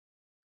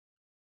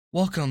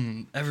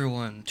Welcome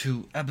everyone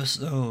to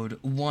episode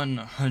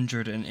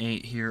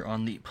 108 here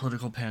on the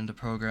Political Panda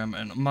program,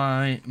 and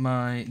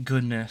my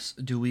goodness,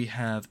 do we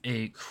have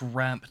a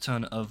crap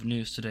ton of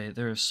news today.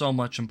 There is so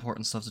much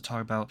important stuff to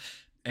talk about,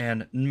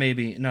 and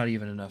maybe not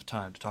even enough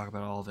time to talk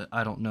about all of it.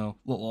 I don't know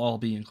what will all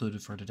be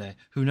included for today.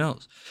 Who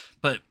knows?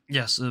 But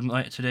yes,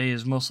 today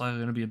is most likely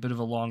going to be a bit of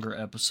a longer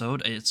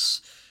episode.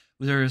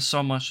 There is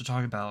so much to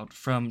talk about,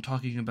 from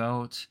talking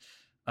about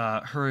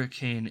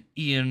Hurricane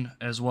Ian,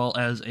 as well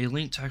as a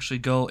link to actually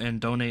go and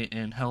donate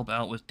and help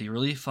out with the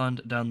relief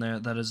fund down there.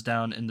 That is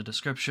down in the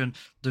description.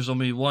 There's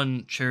only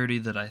one charity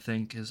that I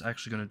think is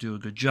actually going to do a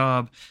good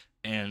job,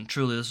 and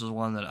truly this is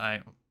one that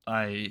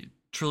I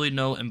truly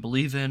know and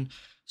believe in.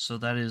 So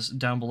that is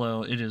down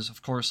below. It is,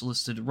 of course,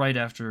 listed right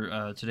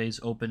after today's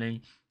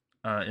opening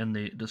in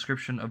the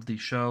description of the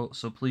show.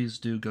 So please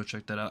do go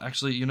check that out.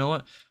 Actually, you know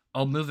what?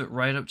 I'll move it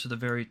right up to the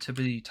very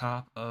tippity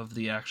top of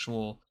the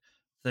actual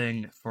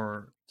thing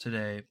for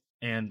today,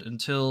 and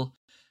until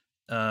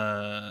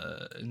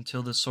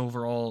this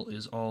overall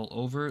is all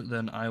over,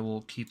 then I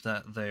will keep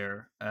that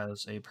there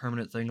as a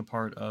permanent thing, a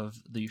part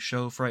of the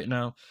show for right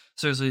now.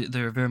 Seriously,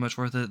 they're very much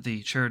worth it.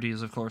 The charity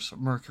is, of course,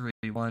 Mercury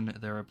One.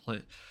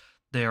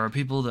 They are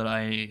people that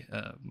I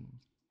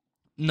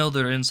know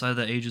that are inside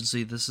that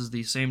agency. This is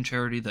the same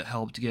charity that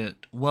helped get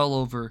well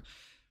over,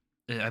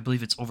 I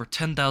believe it's over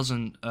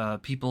 10,000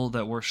 people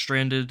that were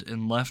stranded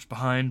and left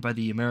behind by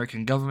the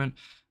American government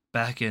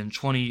back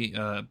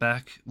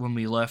when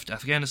we left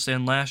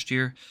Afghanistan last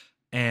year.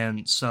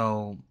 And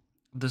so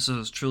this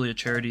is truly a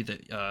charity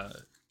that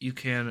you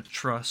can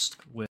trust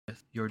with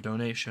your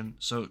donation.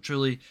 So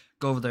truly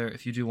go over there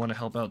if you do want to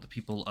help out the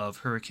people of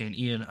Hurricane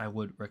Ian. I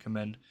would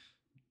recommend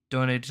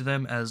donate to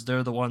them, as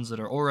they're the ones that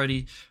are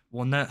already,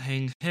 when that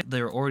hang hit,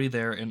 they're already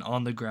there and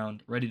on the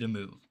ground ready to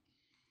move.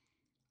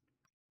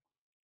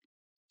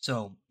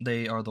 So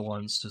they are the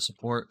ones to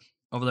support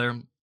over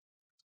there.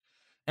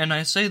 And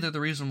I say that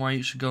the reason why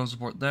you should go and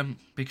support them,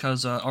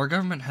 because our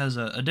government has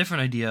a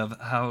different idea of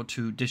how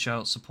to dish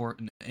out support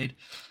and aid.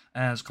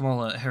 As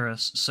Kamala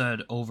Harris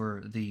said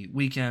over the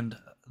weekend,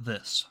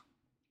 this,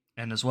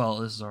 and as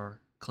well as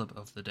our clip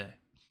of the day.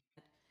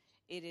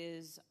 It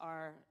is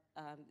our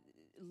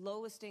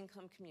lowest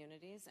income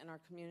communities and our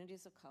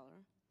communities of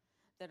color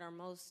that are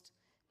most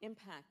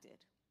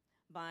impacted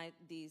by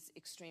these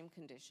extreme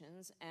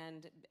conditions,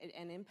 and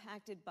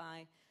impacted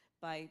by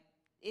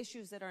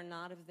issues that are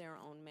not of their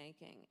own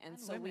making. And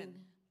so women.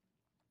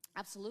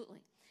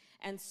 Absolutely.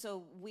 And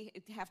so we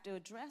have to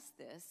address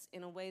this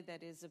in a way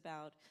that is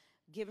about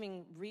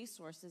giving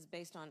resources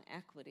based on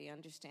equity,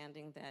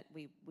 understanding that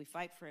we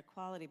fight for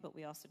equality, but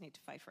we also need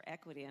to fight for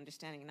equity,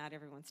 understanding not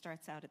everyone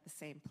starts out at the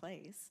same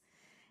place.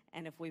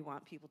 And if we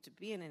want people to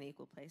be in an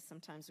equal place,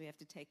 sometimes we have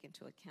to take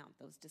into account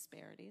those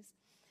disparities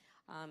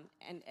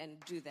and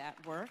do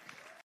that work.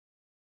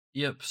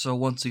 Yep, so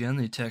once again,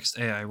 the text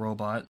AI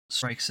robot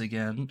strikes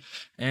again.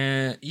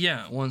 And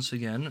yeah, once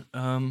again,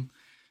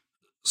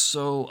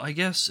 so I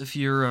guess if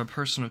you're a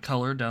person of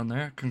color down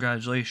there,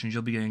 congratulations,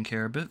 you'll be getting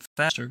care a bit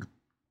faster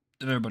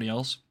than everybody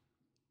else.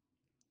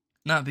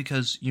 Not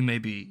because you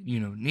maybe,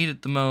 need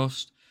it the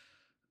most,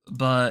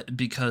 but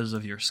because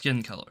of your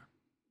skin color.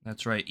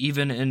 That's right,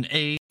 even in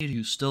aid,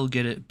 you still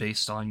get it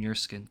based on your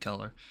skin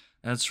color.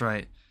 That's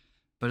right.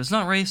 But it's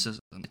not racism,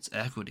 it's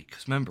equity.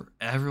 Because remember,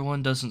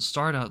 everyone doesn't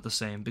start out the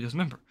same. Because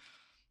remember,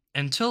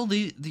 until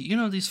these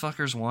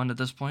fuckers won at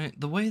this point,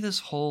 the way this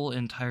whole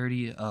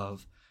entirety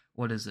of,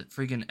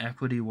 freaking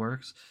equity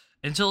works,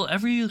 until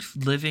every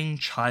living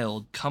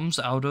child comes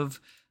out of,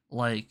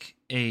 like,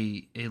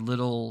 a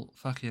little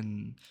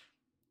fucking,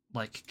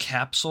 like,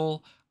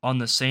 capsule on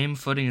the same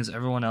footing as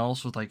everyone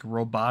else, with, like,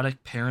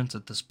 robotic parents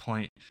at this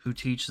point who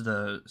teach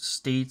the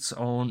state's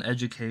own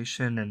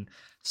education and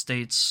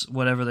states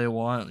whatever they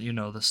want,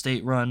 the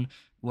state run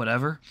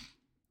whatever.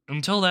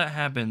 Until that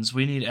happens,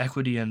 we need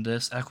equity in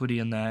this, equity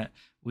in that.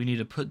 We need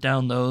to put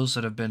down those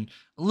that have been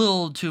a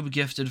little too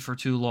gifted for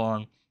too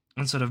long,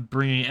 instead of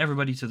bringing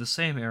everybody to the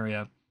same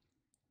area,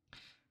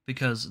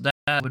 because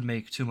that would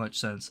make too much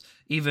sense.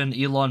 Even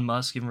Elon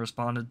Musk even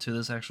responded to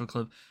this actual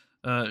clip.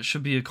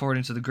 Should be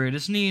according to the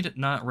greatest need,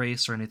 not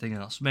race or anything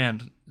else.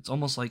 Man, it's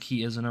almost like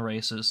he isn't a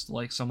racist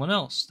like someone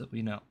else that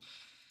we know.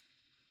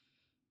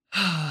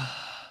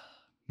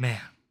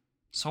 Man,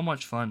 so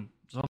much fun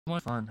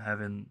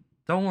having.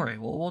 Don't worry,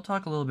 we'll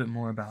talk a little bit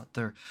more about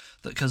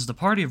because the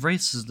party of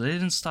races, they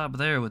didn't stop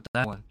there with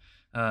that one.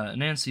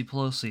 Nancy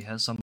Pelosi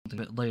has something a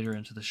bit later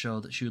into the show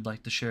that she would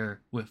like to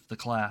share with the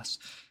class.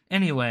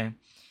 Anyway,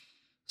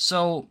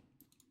 so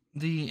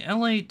the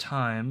LA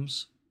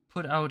Times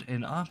put out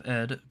an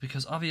op-ed,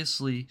 because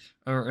obviously,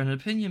 or an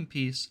opinion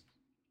piece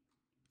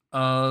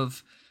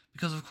because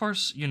of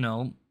course,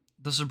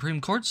 the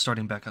Supreme Court's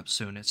starting back up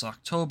soon. It's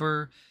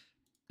October,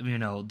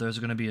 there's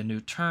going to be a new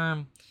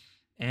term,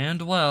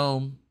 and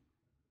well,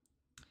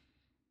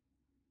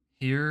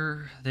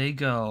 here they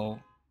go.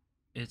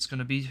 It's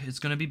gonna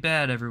be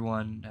bad,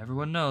 everyone.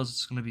 Everyone knows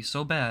it's gonna be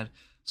so bad.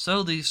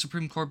 So the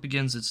Supreme Court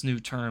begins its new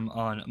term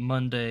on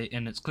Monday,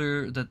 and it's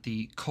clear that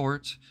the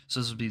court, so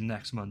this will be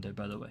next Monday,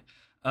 by the way,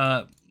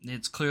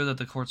 it's clear that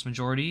the court's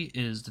majority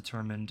is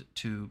determined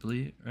to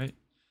believe, right?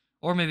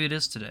 Or maybe it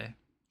is today,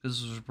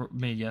 because this was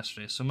made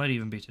yesterday, so it might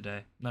even be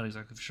today. Not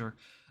exactly for sure.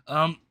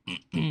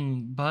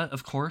 But,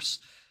 of course,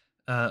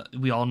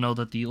 we all know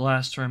that the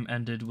last term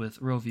ended with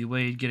Roe v.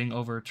 Wade getting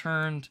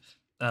overturned,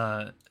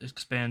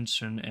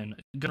 expansion and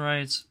gun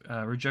rights,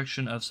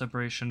 rejection of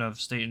separation of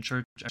state and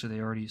church. Actually,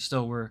 they already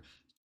still were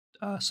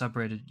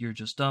separated. You're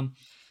just dumb.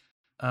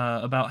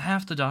 About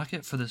half the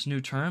docket for this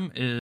new term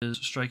is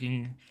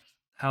striking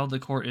how the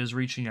court is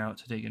reaching out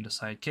to take and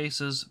decide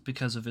cases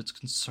because of its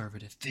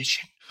conservative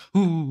vision.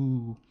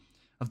 Ooh,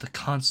 of the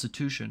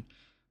Constitution.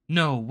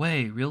 No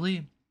way,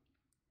 really?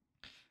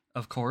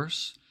 Of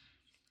course.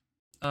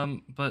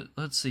 But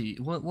let's see.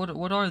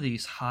 What are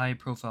these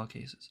high-profile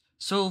cases?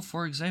 So,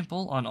 for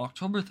example, on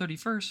October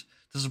 31st,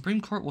 the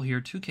Supreme Court will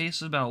hear 2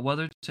 cases about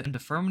whether to end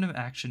affirmative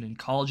action in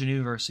college and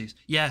universities.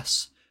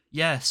 Yes,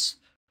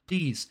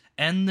 please,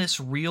 end this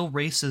real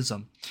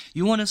racism.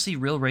 You want to see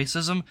real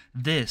racism?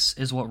 This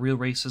is what real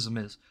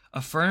racism is.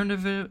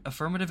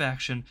 Affirmative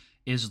action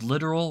is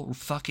literal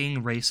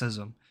fucking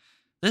racism.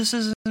 This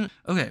isn't...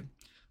 Okay,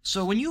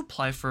 so when you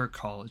apply for a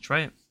college,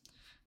 right?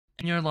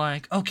 And you're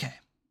like, okay,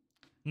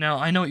 now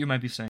I know what you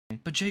might be saying,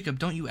 but Jacob,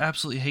 don't you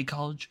absolutely hate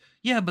college?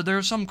 Yeah, but there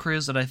are some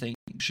careers that I think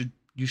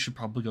you should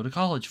probably go to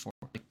college for,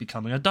 like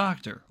becoming a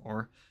doctor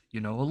or, a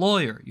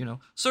lawyer,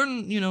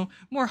 certain,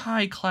 more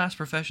high-class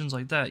professions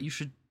like that you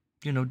should,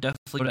 definitely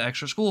go to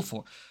extra school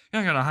for.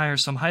 You're not going to hire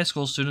some high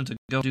school student to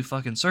go do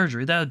fucking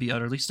surgery. That would be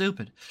utterly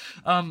stupid.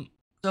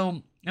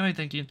 So, I'm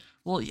thinking,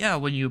 well, yeah,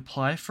 when you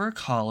apply for a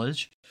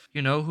college,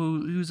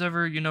 who's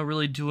ever,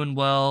 really doing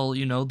well,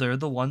 they're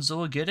the ones that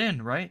will get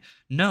in, right?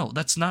 No,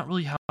 that's not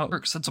really how it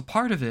works. That's a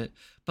part of it.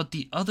 But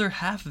the other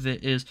half of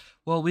it is,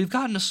 well, we've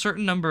gotten a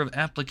certain number of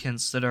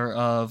applicants that are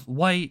of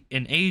white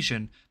and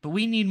Asian, but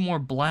we need more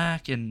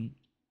black and,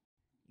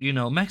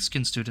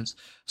 Mexican students.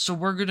 So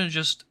we're going to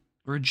just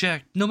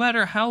reject, no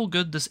matter how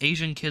good this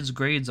Asian kid's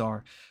grades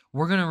are,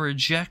 we're going to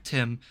reject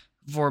him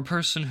for a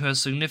person who has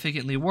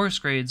significantly worse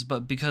grades,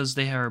 but because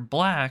they are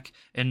black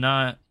and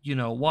not,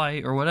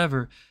 white or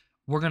whatever,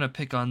 we're going to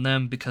pick on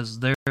them because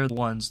they're the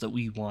ones that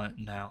we want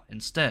now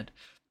instead.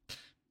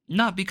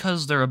 Not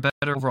because they're a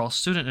better overall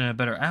student and a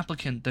better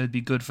applicant that would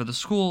be good for the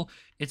school,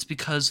 it's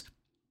because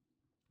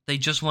they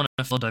just want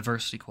to fill a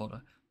diversity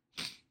quota.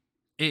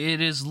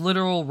 It is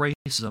literal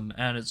racism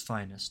at its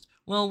finest.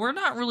 Well, we're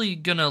not really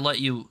going to let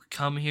you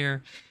come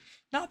here,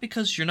 not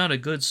because you're not a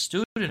good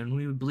student and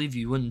we would believe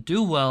you wouldn't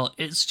do well,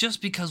 it's just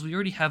because we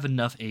already have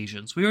enough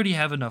Asians. We already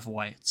have enough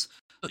whites.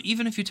 So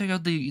even if you take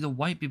out the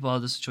white people out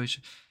of the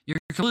situation, you're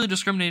completely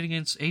discriminating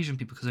against Asian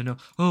people because they know,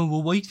 oh,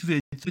 well, white for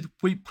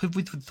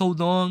so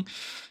long.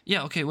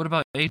 Yeah, okay, what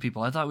about Asian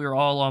people? I thought we were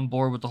all on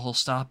board with the whole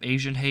Stop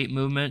Asian Hate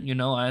movement,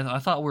 I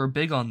thought we were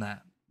big on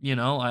that.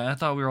 I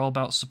thought we were all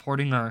about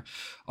supporting our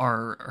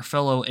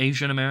fellow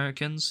Asian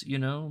Americans,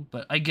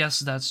 but I guess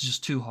that's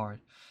just too hard.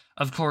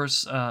 Of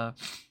course,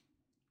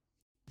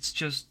 it's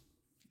just,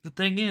 the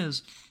thing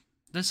is,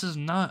 this is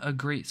not a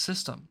great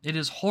system. It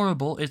is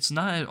horrible. It's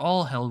not at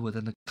all held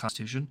within the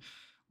Constitution.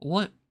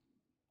 What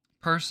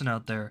person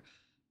out there,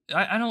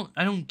 I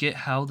don't get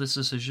how this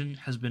decision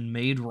has been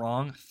made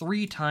wrong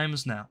 3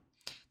 times now.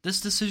 This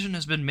decision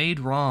has been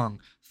made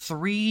wrong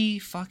 3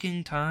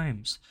 fucking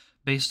times.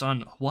 Based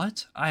on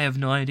what? I have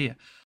no idea.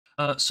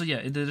 So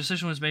yeah, the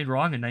decision was made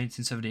wrong in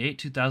 1978,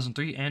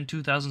 2003, and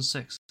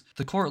 2006.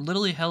 The court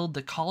literally held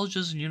that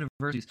colleges and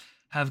universities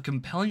have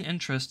compelling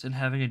interest in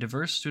having a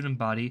diverse student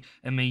body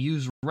and may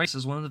use race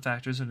as one of the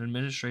factors in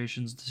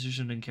administration's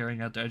decision in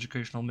carrying out their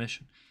educational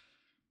mission.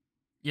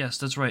 Yes,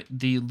 that's right.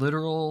 The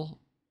literal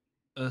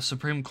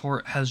Supreme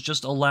Court has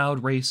just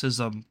allowed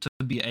racism to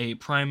be a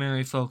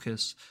primary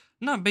focus,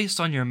 not based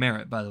on your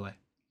merit, by the way.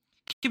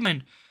 Keep in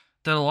mind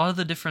that a lot of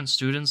the different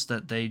students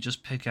that they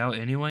just pick out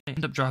anyway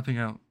end up dropping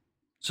out.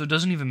 So it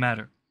doesn't even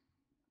matter.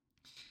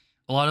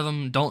 A lot of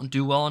them don't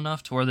do well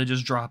enough to where they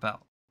just drop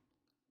out.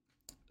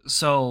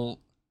 So,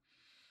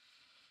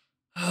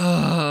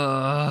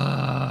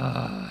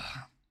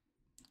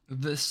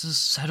 this is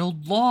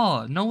settled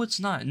law. No, it's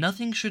not.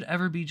 Nothing should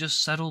ever be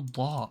just settled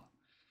law.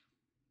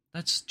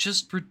 That's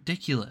just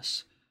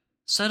ridiculous.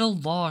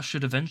 Settled law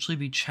should eventually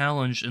be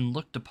challenged and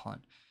looked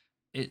upon.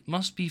 It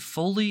must be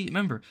fully...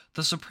 Remember,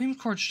 the Supreme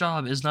Court's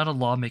job is not a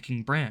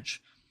lawmaking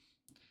branch.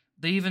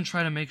 They even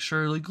try to make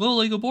sure,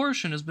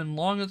 abortion has been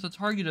long at the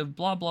target of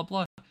blah, blah,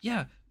 blah.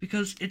 Yeah,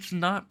 because it's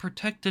not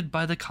protected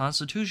by the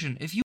Constitution.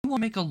 If you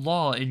want to make a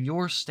law in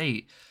your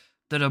state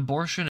that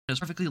abortion is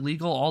perfectly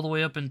legal all the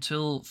way up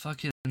until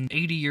fucking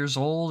 80 years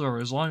old or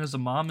as long as the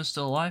mom is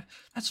still alive,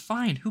 that's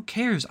fine. Who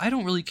cares? I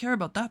don't really care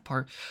about that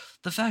part.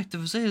 The fact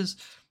of it is,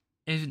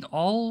 in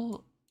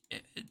all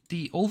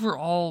the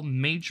overall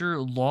major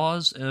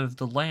laws of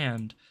the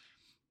land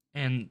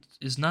and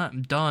is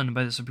not done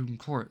by the Supreme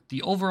Court,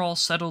 the overall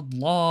settled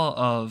law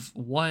of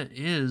what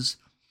is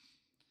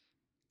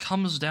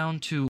comes down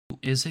to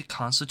is it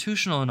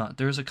constitutional or not?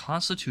 There's a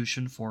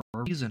constitution for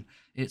a reason.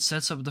 It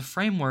sets up the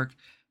framework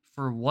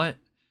for what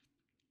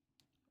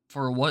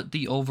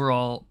the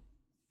overall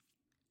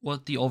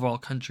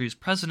country's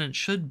president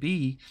should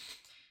be,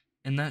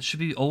 and that should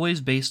be always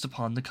based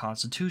upon the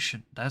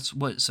Constitution. That's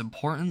what's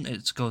important.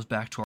 It goes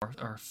back to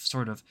our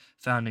sort of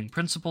founding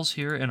principles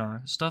here in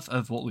our stuff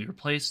of what we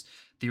replaced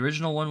the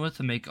original one with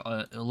to make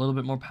a little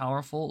bit more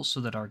powerful so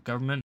that our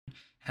government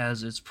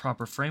has its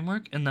proper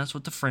framework, and that's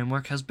what the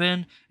framework has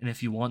been. And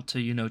if you want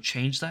to,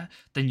 change that,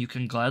 then you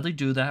can gladly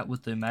do that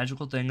with the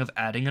magical thing of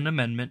adding an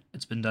amendment.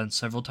 It's been done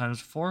several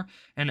times before,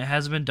 and it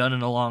hasn't been done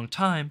in a long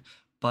time.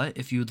 But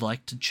if you'd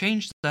like to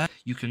change that,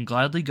 you can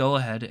gladly go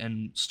ahead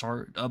and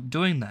start up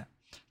doing that.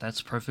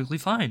 That's perfectly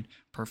fine,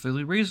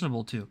 perfectly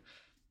reasonable too.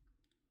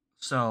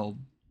 So,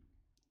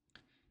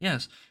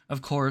 yes,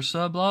 of course,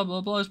 blah,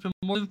 blah, blah, it's been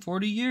more than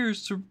 40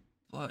 years to...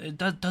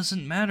 that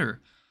doesn't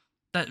matter.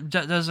 That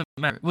doesn't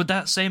matter. With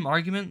that same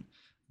argument,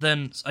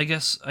 then I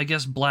guess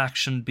black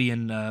shouldn't be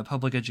in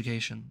public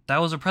education.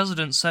 That was a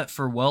precedent set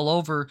for well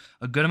over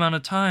a good amount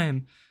of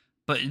time,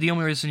 but the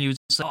only reason you would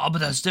say, oh, but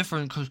that's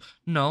different, because,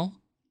 no,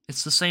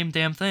 it's the same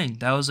damn thing.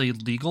 That was a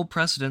legal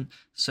precedent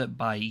set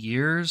by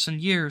years and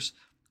years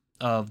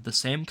of the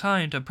same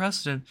kind of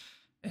precedent,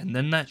 and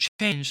then that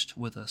changed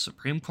with a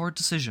Supreme Court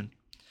decision.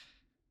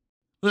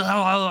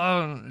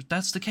 Well, if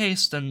that's the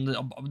case, then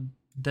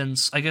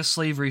I guess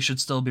slavery should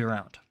still be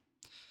around.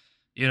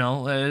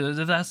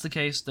 If that's the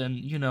case,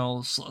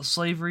 then,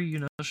 slavery,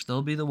 should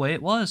still be the way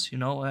it was.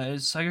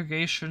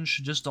 Segregation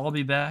should just all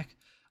be back.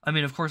 I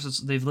mean, of course,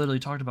 they've literally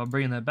talked about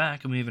bringing that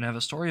back, and we even have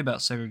a story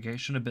about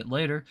segregation a bit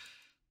later.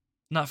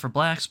 Not for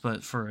blacks,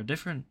 but for a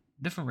different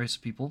race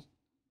of people.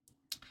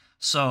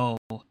 So,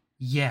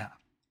 yeah.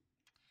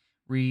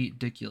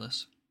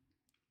 Ridiculous.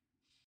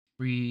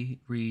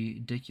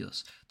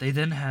 Ridiculous. They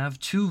then have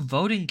 2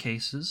 voting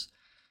cases,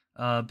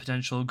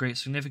 potential great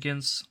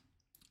significance,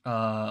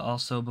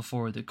 also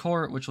before the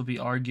court, which will be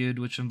argued,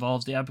 which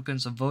involves the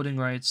Applicants of Voting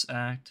Rights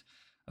Act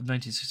of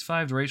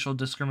 1965, racial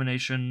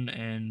discrimination,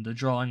 and the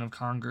drawing of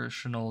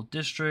congressional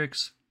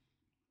districts.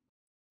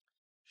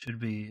 Should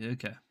be,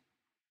 okay.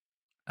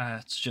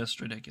 It's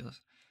just ridiculous.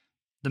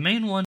 The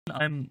main one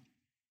I'm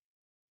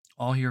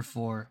all here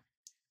for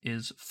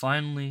is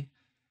finally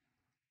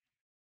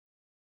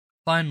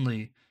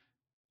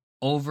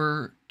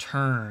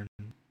overturn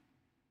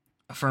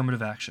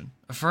affirmative action.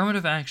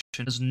 Affirmative action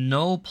has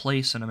no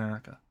place in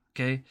America,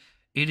 okay?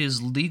 It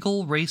is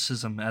legal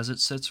racism as it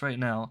sits right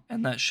now,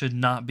 and that should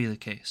not be the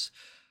case.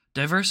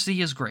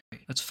 Diversity is great,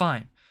 that's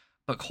fine,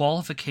 but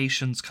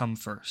qualifications come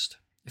first.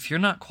 If you're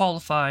not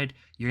qualified,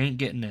 you ain't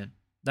getting in.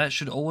 That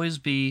should always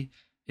be...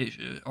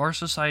 our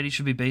society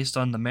should be based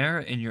on the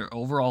merit and your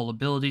overall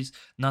abilities,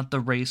 not the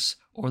race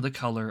or the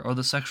color or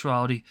the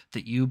sexuality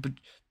that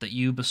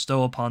you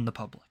bestow upon the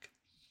public.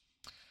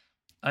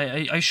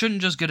 I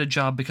shouldn't just get a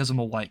job because I'm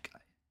a white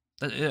guy,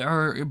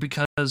 or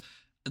because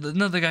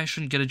another guy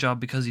shouldn't get a job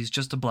because he's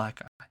just a black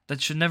guy. That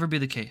should never be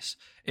the case.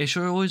 It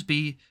should always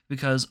be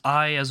because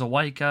I, as a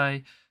white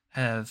guy,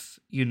 have,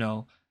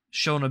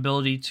 shown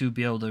ability to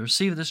be able to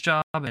receive this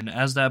job, and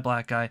as that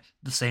black guy,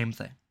 the same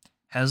thing.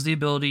 Has the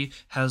ability,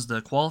 has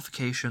the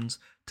qualifications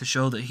to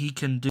show that he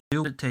can do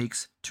what it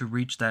takes to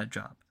reach that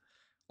job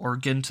or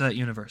get into that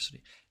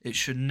university. It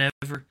should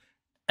never,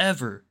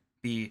 ever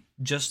be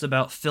just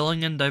about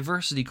filling in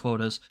diversity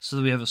quotas so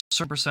that we have a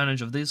certain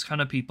percentage of these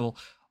kind of people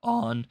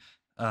on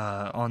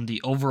the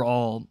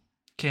overall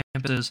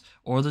campuses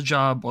or the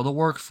job or the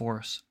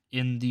workforce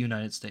in the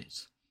United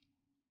States.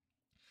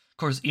 Of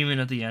course, even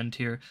at the end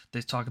here,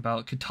 they talk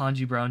about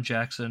Ketanji Brown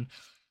Jackson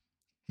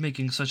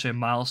making such a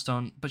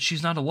milestone, but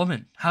she's not a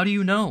woman. How do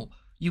you know?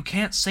 You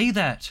can't say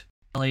that,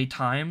 LA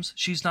Times.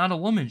 She's not a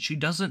woman. She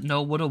doesn't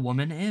know what a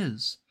woman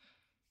is.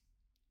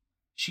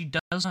 She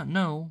does not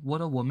know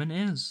what a woman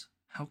is.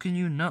 How can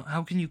you know?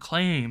 How can you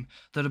claim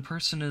that a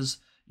person is,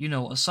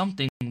 a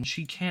something when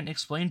she can't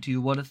explain to you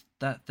what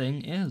that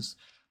thing is?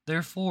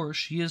 Therefore,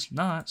 she is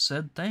not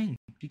said thing.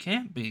 She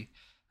can't be.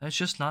 That's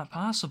just not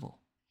possible.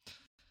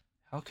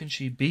 How can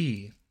she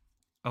be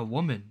a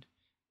woman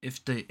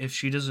if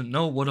she doesn't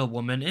know what a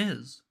woman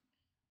is?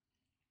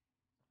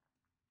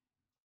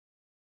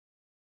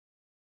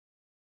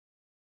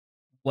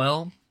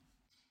 Well,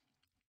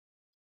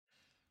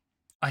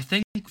 I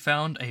think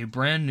found a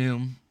brand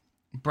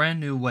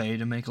new way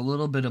to make a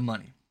little bit of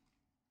money.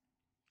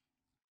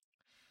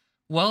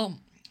 Well,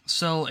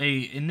 so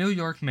a New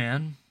York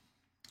man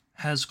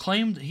has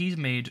claimed he's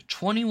made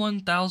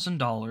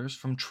 $21,000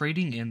 from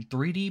trading in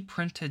 3D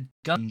printed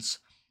guns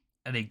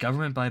at a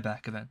government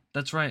buyback event.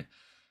 That's right.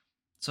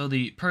 So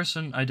the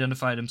person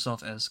identified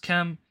himself as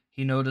Kem.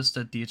 He noticed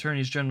that the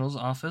Attorney General's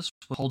office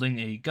was holding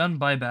a gun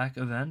buyback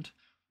event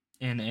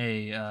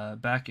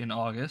back in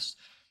August.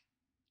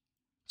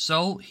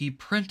 So he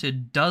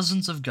printed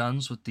dozens of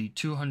guns with the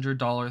 $200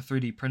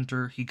 3D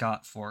printer he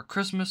got for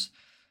Christmas.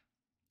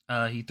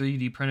 He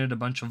 3D printed a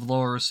bunch of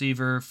lower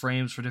receiver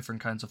frames for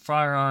different kinds of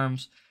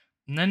firearms.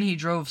 And then he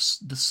drove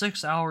the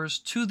 6 hours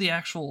to the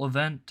actual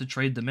event to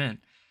trade them in.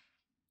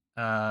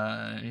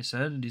 He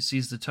said, he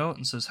sees the tote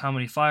and says, "How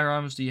many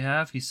firearms do you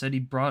have?" He said he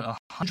brought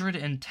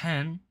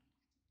 110.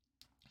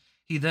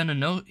 He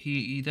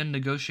then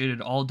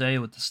negotiated all day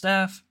with the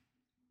staff,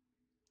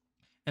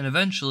 and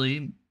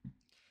eventually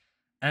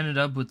ended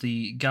up with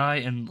the guy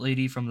and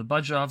lady from the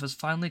budget office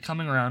finally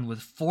coming around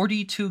with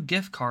 42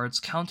 gift cards,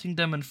 counting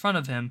them in front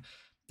of him,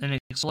 and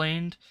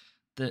explained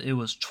that it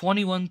was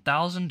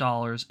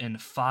 $21,000 in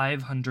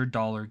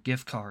 $500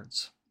 gift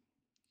cards.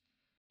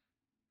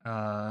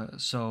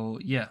 So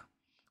yeah.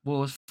 What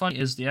was funny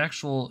is the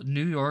actual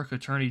New York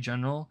Attorney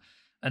General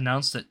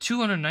announced that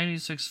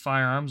 296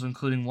 firearms,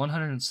 including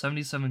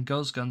 177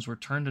 ghost guns, were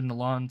turned into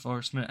law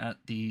enforcement at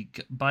the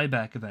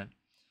buyback event.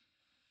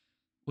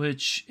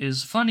 Which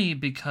is funny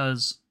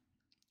because,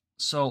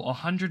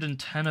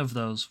 110 of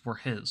those were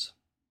his.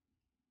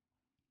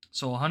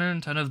 So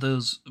 110 of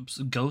those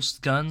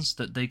ghost guns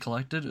that they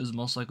collected is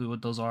most likely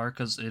what those are,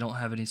 because they don't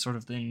have any sort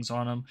of things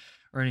on them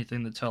or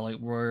anything that tell like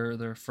where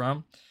they're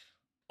from.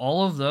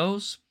 All of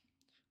those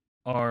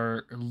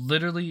are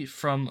literally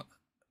from,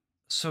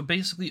 so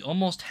basically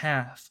almost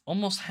half,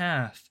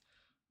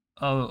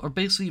 or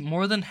basically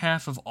more than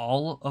half of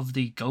all of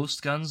the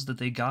ghost guns that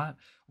they got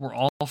were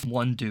all from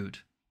one dude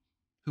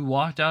who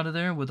walked out of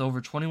there with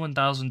over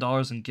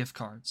 $21,000 in gift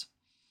cards.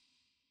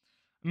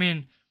 I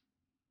mean,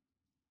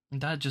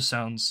 that just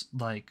sounds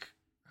like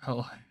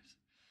hilarious.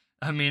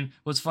 I mean,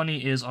 what's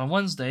funny is on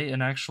Wednesday,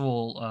 an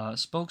actual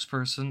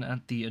spokesperson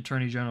at the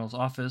Attorney General's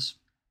office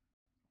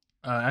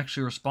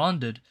actually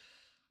responded,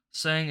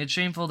 saying it's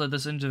shameful that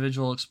this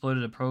individual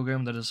exploited a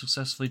program that has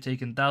successfully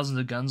taken thousands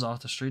of guns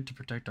off the street to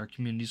protect our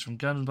communities from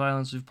gun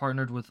violence. We've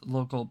partnered with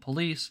local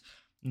police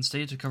and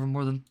state to cover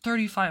more than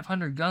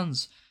 3,500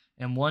 guns,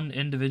 and one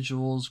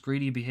individual's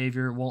greedy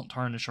behavior won't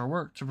tarnish our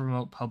work to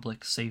promote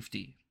public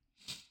safety.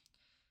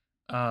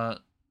 I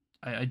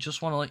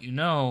just want to let you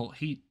know,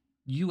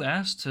 you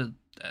asked to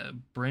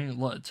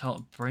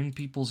bring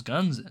people's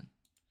guns in.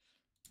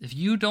 If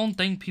you don't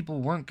think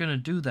people weren't going to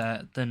do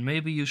that, then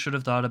maybe you should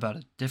have thought about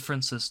a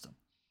different system.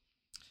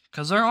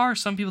 Because there are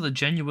some people that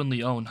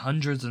genuinely own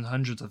hundreds and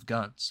hundreds of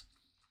guns.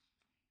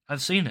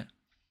 I've seen it.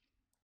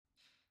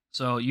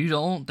 So you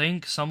don't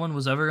think someone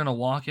was ever going to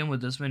walk in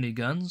with this many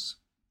guns?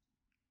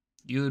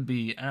 You would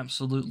be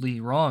absolutely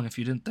wrong if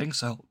you didn't think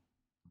so.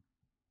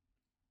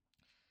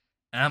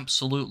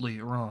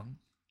 Absolutely wrong.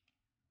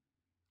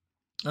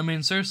 I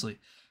mean, seriously.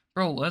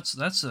 Bro,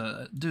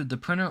 dude, the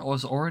printer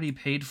was already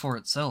paid for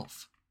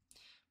itself.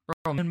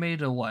 Bro, man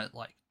made a what,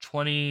 like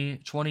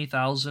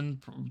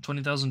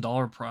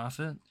 $20,000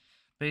 profit,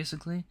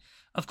 basically.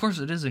 Of course,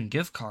 it is in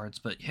gift cards,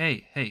 but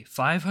hey,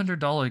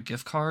 $500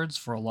 gift cards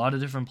for a lot of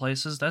different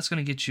places. That's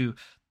gonna get you.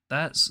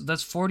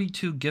 That's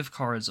 42 gift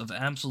cards of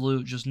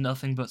absolute just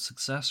nothing but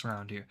success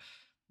around here.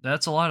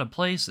 That's a lot of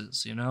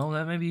places, you know.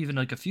 That may be even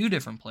like a few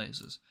different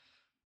places.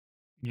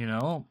 You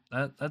know,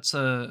 that's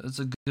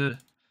a good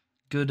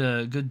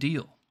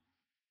deal.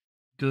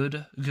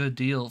 Good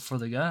deal for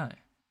the guy.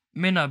 It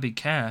may not be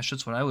cash,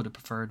 that's what I would have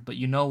preferred, but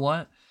you know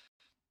what?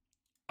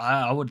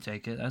 I would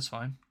take it, that's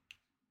fine.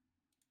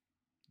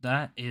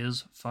 That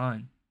is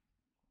fine.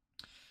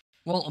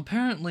 Well,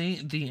 apparently,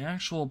 the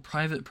actual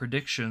private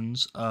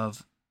predictions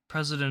of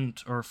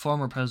President, or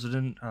former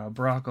President,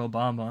 Barack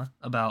Obama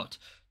about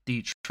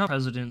the Trump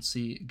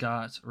presidency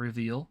got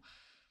revealed.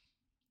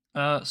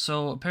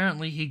 So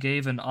apparently he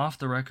gave an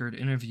off-the-record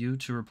interview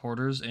to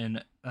reporters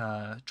in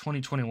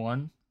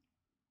 2021.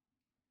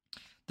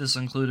 This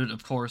included,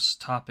 of course,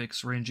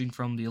 topics ranging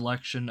from the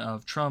election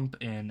of Trump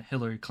and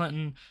Hillary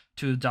Clinton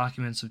to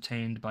documents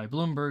obtained by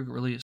Bloomberg,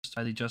 released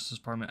by the Justice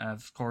Department,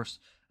 of course,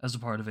 as a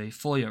part of a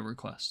FOIA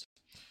request.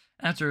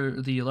 After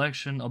the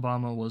election,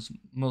 Obama was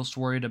most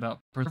worried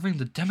about preserving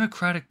the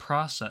democratic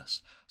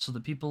process so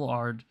that people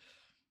are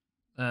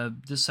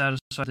dissatisfied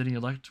with any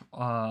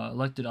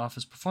elected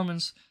office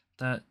performance,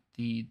 that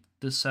the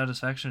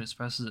dissatisfaction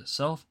expresses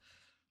itself.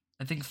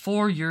 I think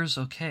 4 years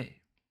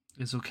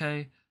is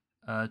okay.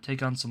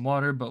 Take on some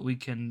water, but we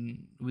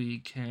can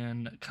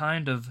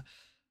kind of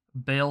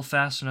bail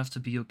fast enough to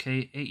be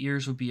okay. 8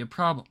 years would be a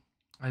problem.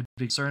 I'd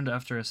be concerned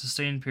after a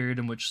sustained period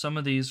in which some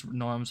of these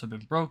norms have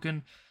been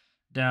broken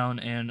down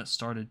and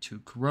started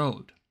to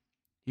corrode.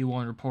 He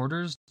warned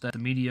reporters that the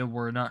media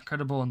were not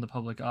credible in the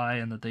public eye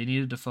and that they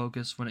needed to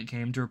focus when it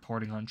came to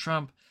reporting on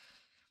Trump.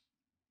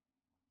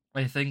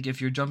 I think if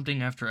you're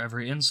jumping after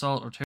every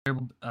insult or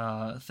terrible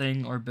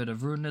thing or bit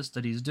of rudeness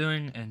that he's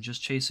doing and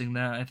just chasing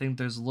that, I think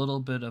there's a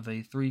little bit of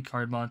a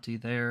 3-card Monty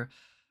there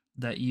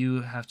that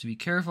you have to be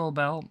careful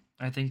about.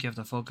 I think you have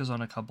to focus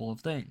on a couple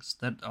of things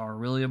that are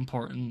really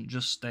important.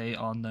 Just stay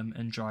on them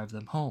and drive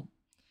them home.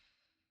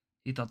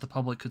 He thought the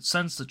public could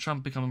sense that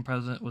Trump becoming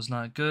president was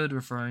not good,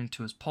 referring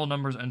to his poll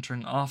numbers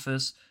entering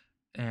office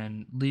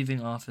and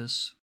leaving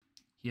office.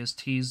 He has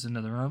teased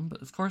another run,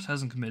 but of course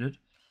hasn't committed.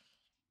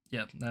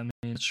 Yeah, I mean,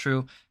 it's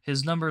true.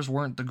 His numbers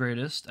weren't the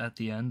greatest at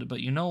the end, but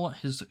you know what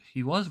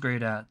he was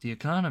great at? The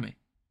economy.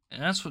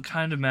 And that's what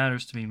kind of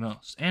matters to me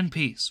most. And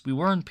peace. We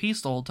were in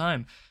peace the whole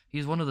time.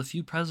 He's one of the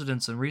few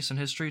presidents in recent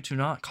history to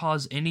not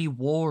cause any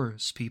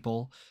wars,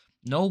 people.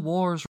 No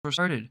wars were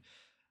started.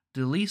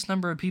 The least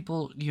number of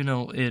people,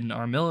 in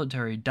our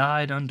military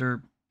died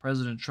under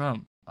President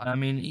Trump. I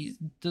mean,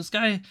 this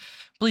guy,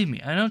 believe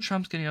me, I know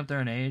Trump's getting up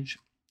there in age,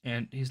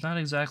 and he's not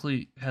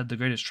exactly had the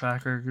greatest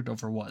track record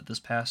over this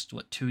past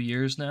 2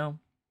 years now.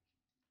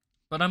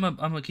 But I'm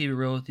gonna keep it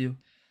real with you.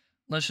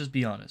 Let's just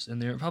be honest. In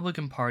the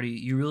Republican Party,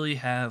 you really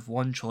have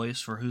one choice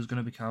for who's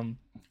going to become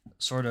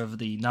sort of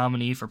the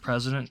nominee for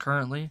president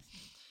currently,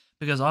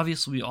 because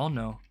obviously we all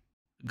know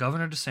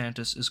Governor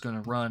DeSantis is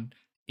going to run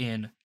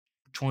in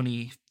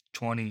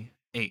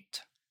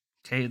 2028.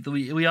 Okay,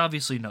 we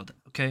obviously know that.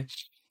 Okay,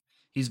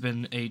 he's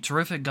been a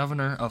terrific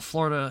governor of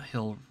Florida.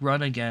 He'll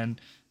run again.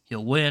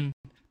 He'll win,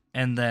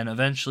 and then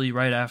eventually,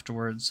 right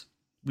afterwards,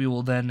 we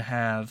will then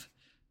have,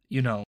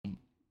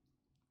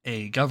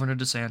 a Governor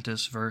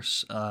DeSantis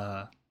versus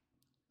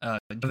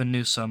Gavin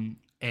Newsom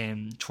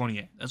in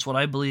 28. That's what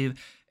I believe.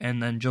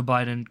 And then Joe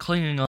Biden,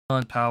 clinging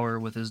on power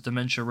with his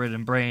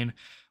dementia-ridden brain,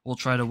 will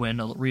try to win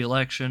a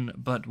re-election,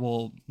 but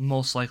will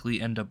most likely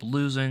end up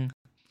losing.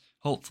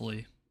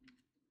 Hopefully.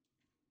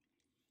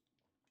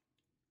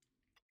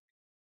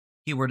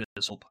 Keyword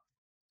is hope.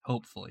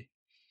 Hopefully.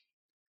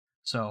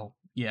 So,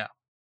 yeah.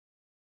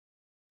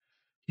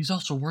 He's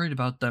also worried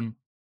about them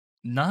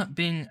not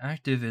being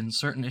active in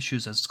certain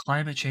issues as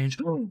climate change,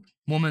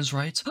 women's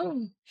rights,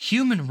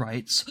 human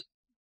rights,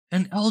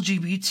 and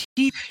LGBT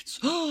rights.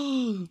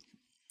 Oh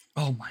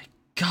my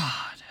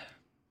god.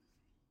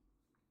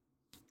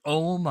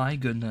 Oh my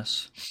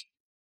goodness.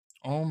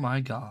 Oh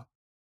my god.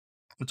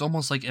 It's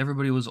almost like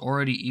everybody was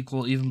already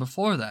equal even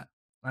before that.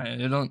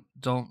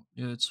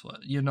 It's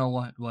what,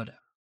 whatever.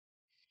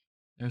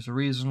 There's a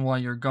reason why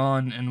you're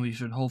gone, and we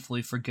should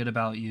hopefully forget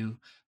about you.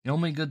 The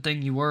only good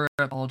thing you were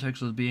at politics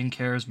was being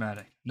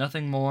charismatic.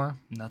 Nothing more,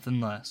 nothing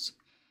less.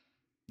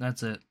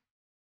 That's it.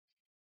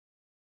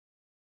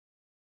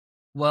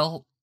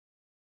 Well,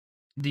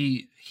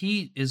 the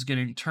heat is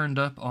getting turned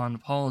up on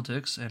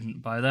politics,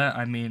 and by that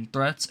I mean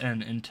threats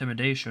and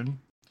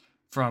intimidation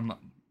from,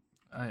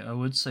 I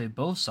would say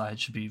both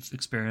sides should be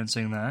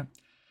experiencing that.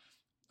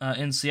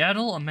 In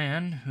Seattle, a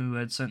man who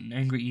had sent an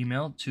angry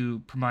email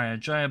to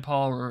Pramila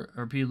Jayapal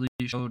repeatedly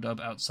showed up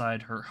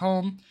outside her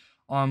home,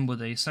 armed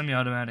with a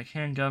semi-automatic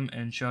handgun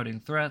and shouting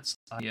threats.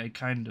 I need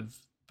to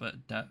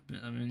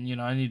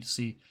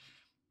see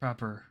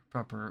proper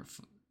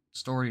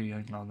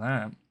storying on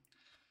that.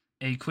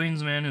 A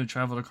Queens man who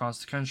traveled across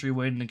the country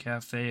waited in a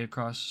cafe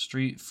across the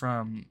street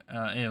from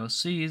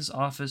AOC's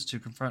office to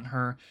confront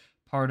her,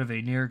 part of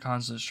a near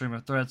constant stream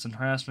of threats and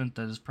harassment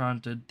that has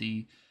prompted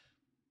the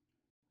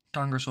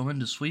Congresswoman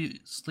to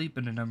sleep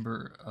in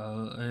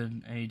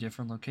a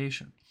different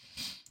location.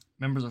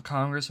 Members of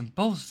Congress in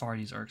both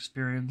parties are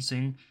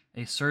experiencing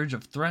a surge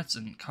of threats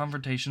and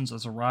confrontations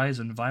as a rise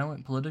in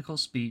violent political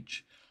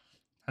speech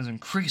has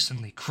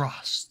increasingly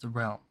crossed the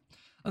realm.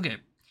 Okay,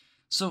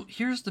 so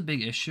here's the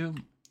big issue.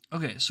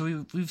 Okay,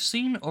 so we've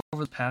seen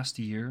over the past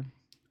year,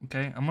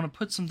 okay, I'm going to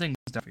put some things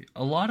down for you.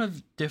 A lot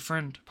of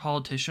different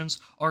politicians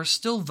are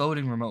still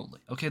voting remotely,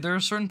 okay? There are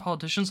certain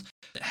politicians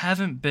that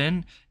haven't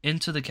been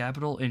into the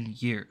Capitol in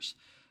years,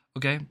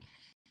 okay?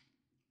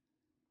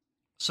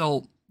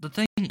 So, the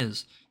thing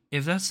is,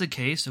 if that's the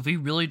case, if we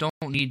really don't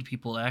need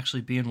people to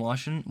actually be in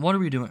Washington, what are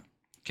we doing?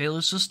 Okay,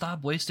 let's just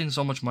stop wasting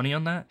so much money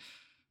on that.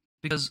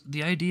 Because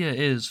the idea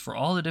is, for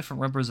all the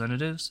different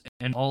representatives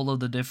and all of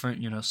the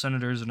different,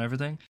 senators and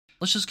everything,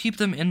 let's just keep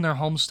them in their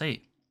home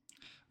state.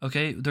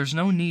 Okay, there's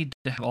no need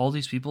to have all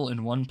these people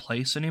in one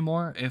place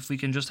anymore if we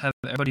can just have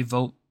everybody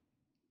vote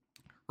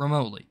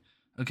remotely.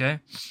 Okay?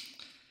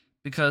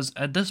 Because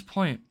at this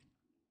point,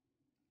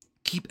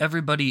 keep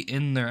everybody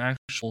in their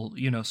actual,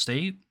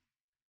 state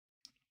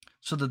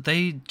so that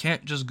they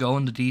can't just go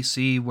into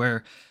DC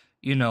where,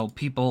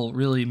 people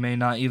really may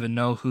not even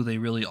know who they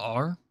really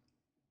are.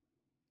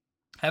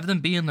 Have them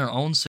be in their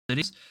own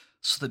cities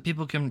so that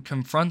people can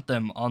confront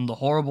them on the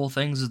horrible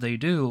things that they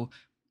do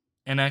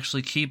and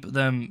actually keep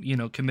them,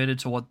 committed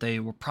to what they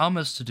were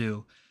promised to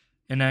do.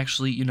 And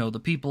actually, the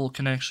people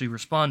can actually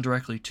respond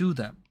directly to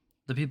them.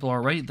 The people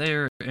are right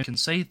there and can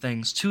say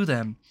things to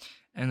them,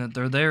 and that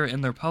they're there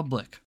in their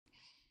public.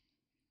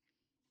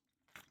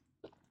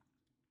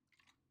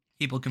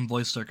 People can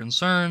voice their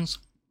concerns.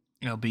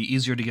 It'll be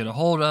easier to get a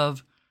hold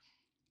of.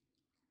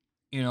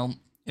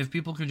 If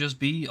people can just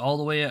be all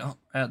the way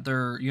at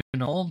their,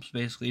 homes,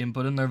 basically, and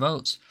put in their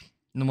votes,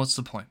 then what's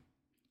the point?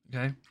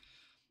 Okay?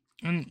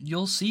 And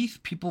you'll see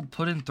people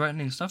put in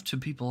threatening stuff to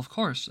people, of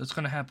course. It's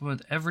going to happen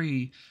with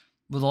a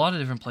lot of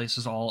different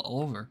places all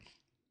over.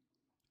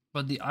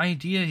 But the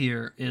idea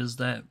here is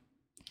that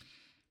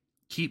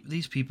keep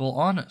these people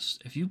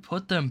honest. If you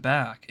put them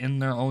back in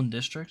their own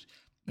district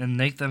and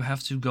make them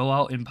have to go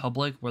out in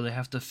public where they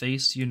have to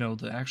face,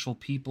 the actual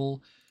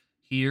people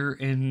here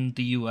in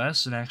the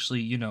U.S. and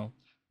actually,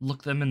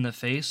 look them in the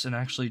face and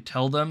actually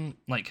tell them,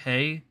 like,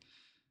 hey,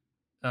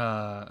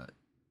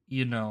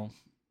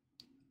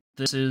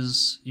 this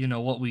is,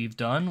 what we've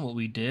done, what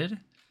we did,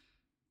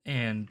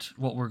 and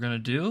what we're going to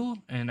do,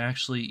 and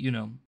actually,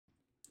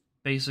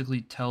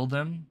 basically tell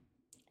them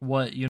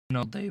what,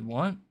 they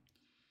want.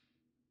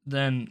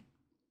 then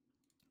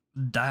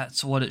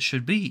that's what it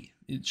should be.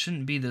 It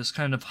shouldn't be this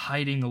kind of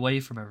hiding away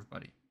from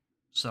everybody.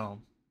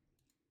 So,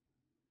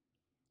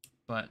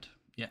 but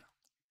yeah.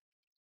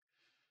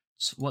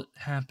 So what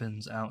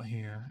happens out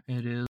here?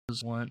 It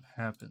is what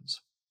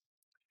happens.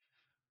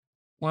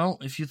 Well,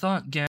 if you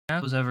thought gas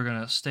was ever going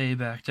to stay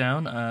back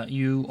down,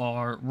 you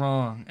are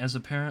wrong. As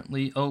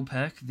apparently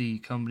OPEC, the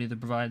company that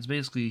provides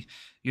basically,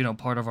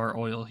 part of our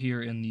oil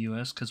here in the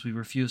US because we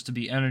refuse to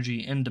be energy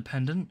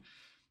independent,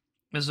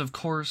 is of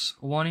course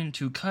wanting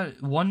to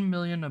cut 1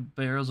 million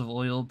barrels of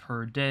oil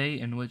per day,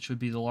 in which would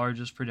be the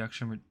largest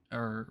production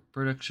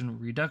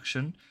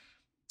reduction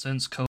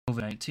since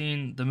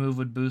COVID-19. The move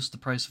would boost the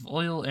price of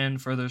oil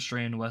and further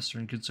strain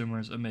Western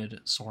consumers amid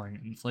soaring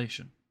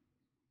inflation.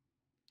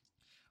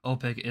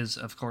 OPEC is,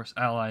 of course,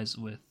 allies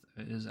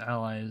is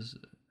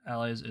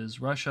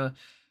Russia,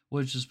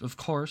 which is, of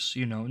course,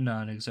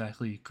 not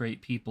exactly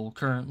great people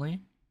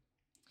currently.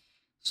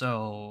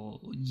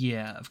 So,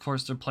 yeah, of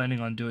course they're planning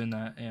on doing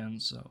that,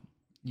 and so,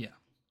 yeah.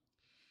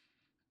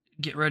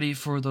 Get ready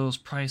for those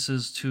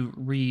prices to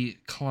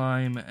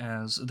reclimb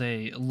as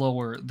they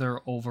lower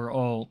their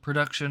overall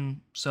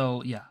production.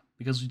 So, yeah,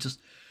 because we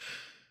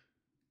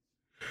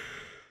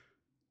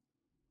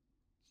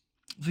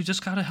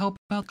just gotta help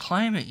out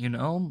climate,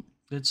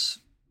 It's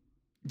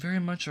very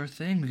much our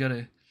thing. You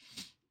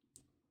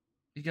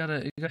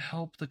gotta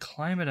help the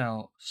climate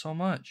out so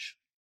much.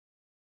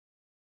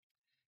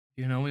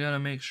 We gotta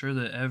make sure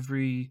that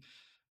everybody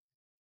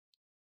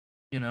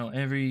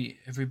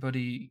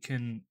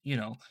can,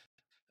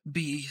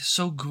 be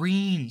so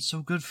green,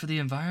 so good for the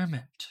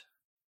environment.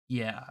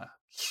 Yeah.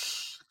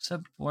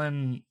 Except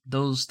when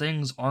those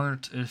things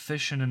aren't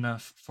efficient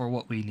enough for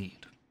what we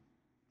need.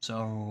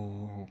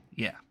 So,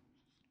 yeah.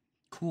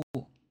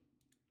 Cool.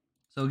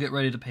 So get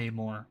ready to pay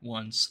more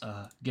once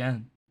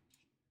again.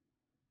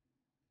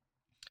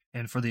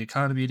 And for the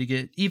economy to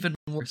get even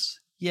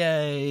worse.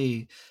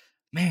 Yay!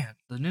 Man,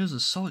 the news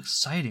is so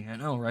exciting, I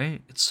know,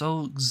 right? It's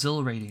so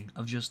exhilarating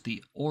of just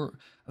the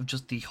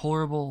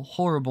horrible,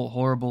 horrible,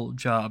 horrible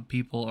job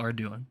people are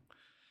doing.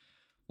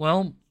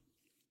 Well,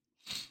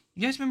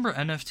 you guys remember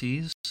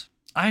NFTs?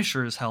 I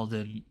sure as hell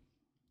didn't.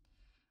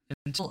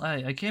 Until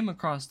I came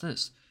across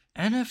this.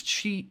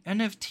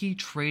 NFT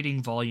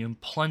trading volume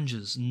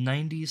plunges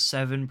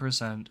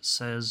 97%,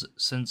 says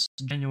since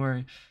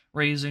January,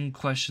 raising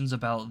questions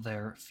about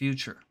their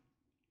future.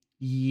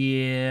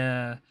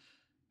 Yeah,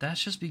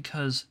 that's just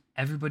because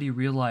everybody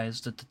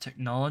realized that the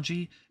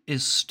technology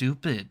is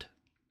stupid.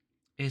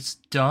 It's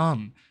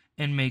dumb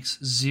and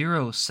makes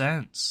zero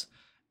sense,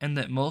 and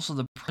that most of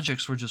the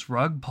projects were just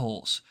rug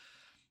pulls,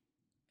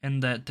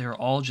 and that they're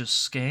all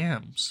just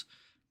scams,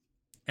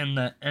 and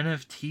that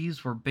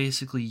NFTs were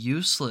basically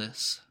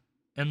useless,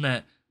 and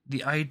that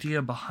the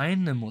idea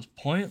behind them was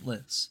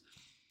pointless,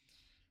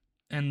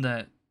 and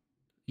that,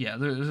 yeah,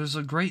 there's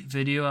a great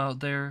video out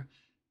there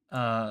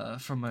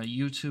from a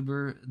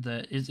YouTuber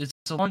that it's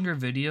a longer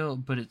video,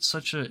 but it's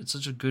such a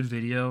good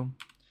video.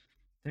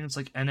 I think it's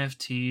like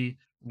NFT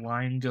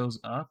line goes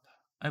up,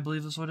 I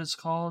believe is what it's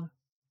called.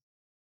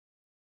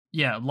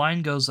 Yeah,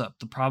 line goes up.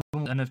 The problem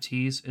with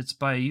NFTs. It's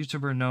by a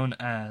YouTuber known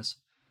as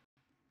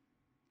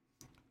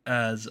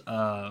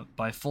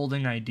by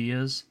Folding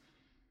Ideas.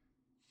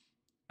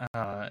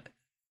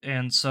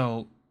 And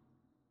so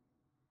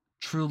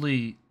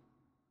truly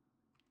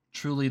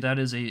that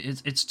is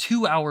it's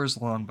 2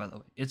 hours long, by the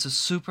way. It's a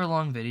super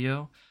long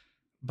video,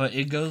 but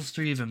it goes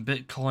through even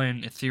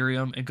Bitcoin,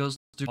 Ethereum, it goes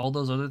through all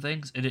those other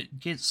things, and it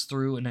gets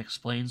through and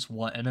explains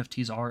what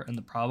NFTs are and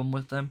the problem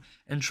with them,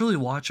 and truly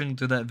watching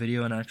through that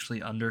video and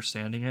actually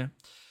understanding it.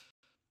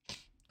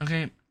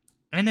 Okay,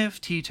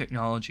 NFT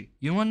technology.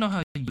 You want to know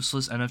how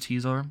useless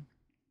NFTs are?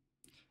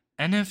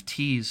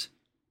 NFTs,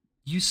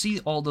 you see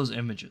all those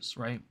images,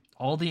 right?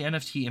 All the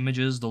NFT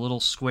images, the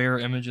little square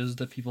images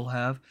that people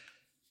have,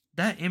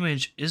 that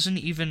image isn't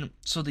even...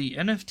 So the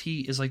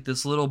NFT is like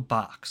this little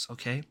box,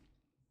 okay?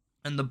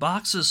 And the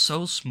box is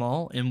so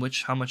small in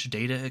which how much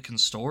data it can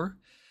store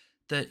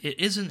that it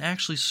isn't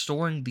actually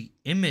storing the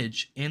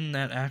image in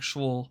that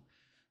actual,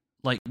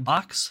 like,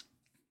 box.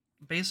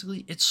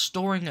 Basically, it's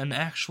storing an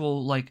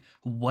actual, like,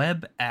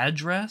 web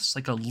address,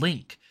 like a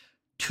link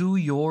to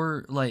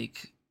your,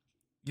 like,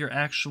 your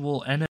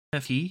actual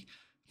NFT,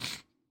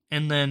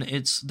 and then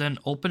it's then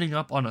opening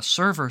up on a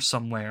server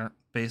somewhere,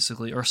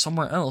 basically, or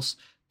somewhere else,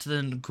 to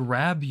then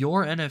grab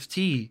your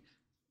NFT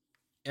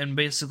and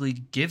basically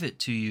give it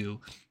to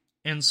you.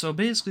 And so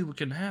basically what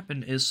can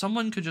happen is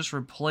someone could just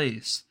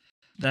replace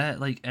that,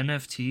 like,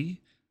 NFT,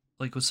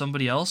 like, with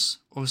somebody else,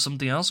 or with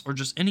something else, or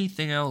just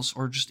anything else,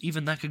 or just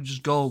even that could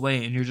just go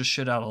away and you're just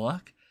shit out of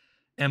luck.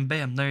 And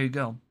bam, there you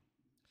go.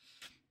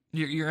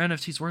 Your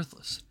NFT's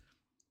worthless.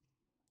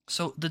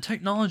 So the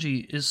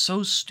technology is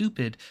so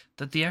stupid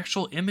that the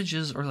actual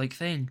images or, like,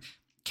 thing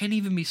can't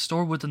even be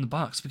stored within the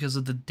box because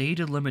of the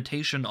data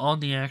limitation on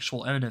the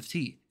actual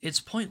NFT. It's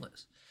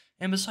pointless.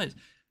 And besides,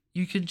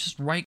 you can just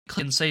right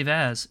click and save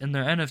as, and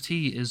their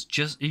NFT is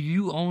just,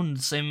 you own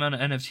the same amount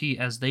of NFT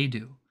as they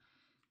do.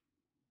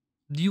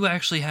 you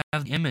actually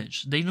have the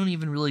image. They don't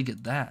even really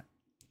get that.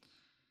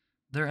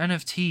 Their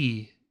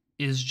NFT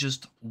is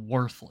just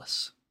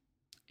worthless.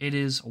 It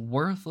is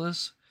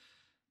worthless.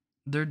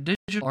 Their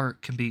digital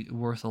art can be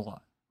worth a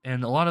lot.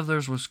 And a lot of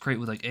theirs was created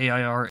with like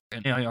AI art,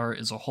 and AI art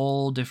is a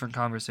whole different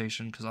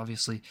conversation because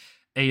obviously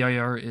AI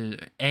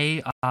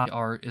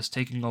art is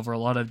taking over a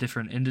lot of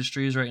different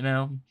industries right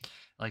now,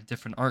 like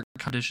different art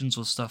conditions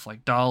with stuff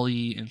like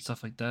Dolly and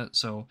stuff like that.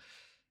 So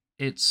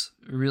it's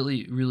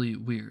really, really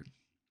weird.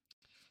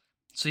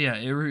 So yeah,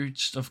 it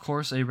reached, of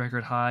course, a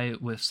record high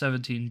with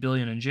 17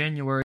 billion in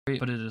January,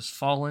 but it has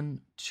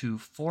fallen to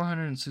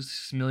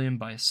 466 million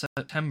by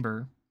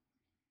September.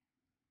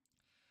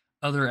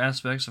 Other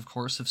aspects, of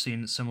course, have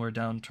seen a similar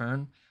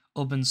downturn.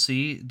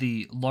 OpenSea,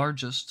 the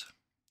largest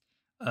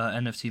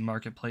NFT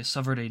marketplace,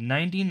 suffered a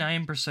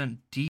 99%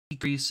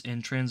 decrease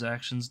in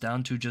transactions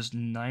down to just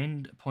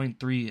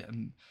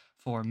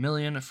 9.34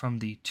 million from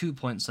the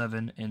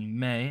 2.7 in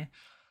May.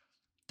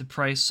 The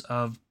price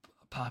of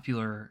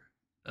popular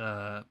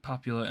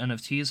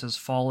NFTs has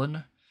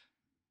fallen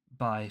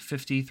by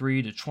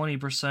 53 to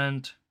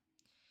 20%,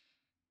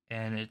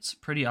 and it's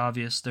pretty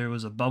obvious there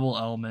was a bubble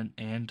element,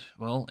 and,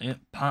 well, it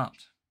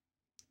popped.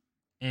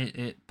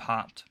 It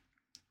popped.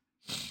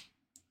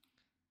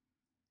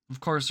 Of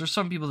course, there's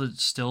some people that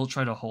still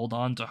try to hold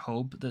on to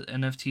hope that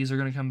NFTs are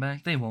going to come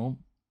back. They won't.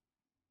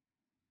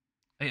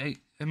 I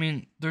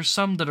mean, there's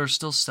some that are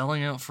still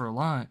selling out for a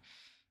lot,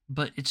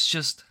 but it's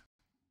just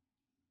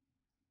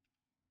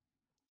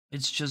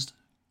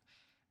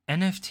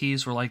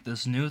NFTs were like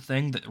this new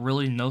thing that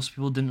really most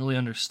people didn't really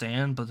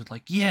understand, but they're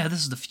like, yeah, this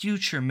is the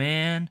future,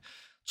 man.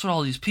 That's what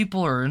all these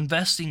people are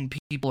investing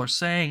people are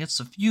saying. It's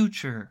the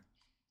future.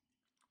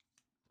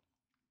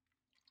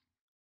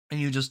 And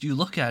you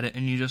look at it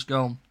and you just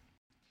go,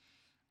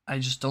 I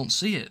just don't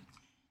see it.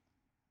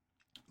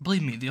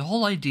 Believe me, the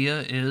whole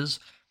idea is,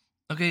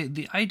 okay,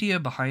 the idea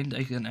behind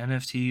like an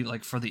NFT,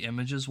 like for the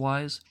images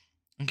wise,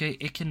 okay,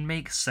 it can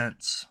make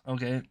sense,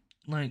 okay?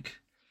 Like,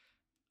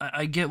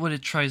 I get what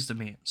it tries to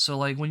mean. So,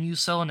 like, when you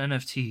sell an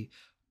NFT,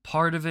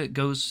 part of it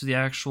goes to the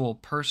actual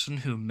person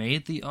who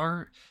made the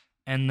art,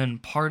 and then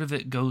part of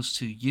it goes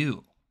to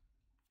you.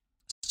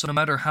 So, no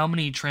matter how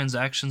many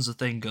transactions the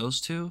thing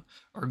goes to,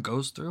 or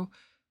goes through,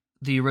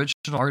 the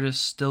original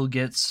artist still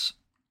gets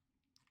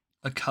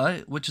a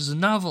cut, which is a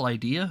novel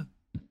idea.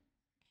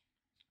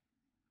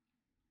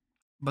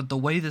 But the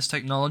way this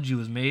technology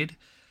was made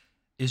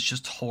is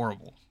just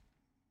horrible.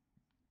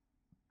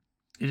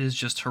 It is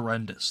just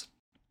horrendous.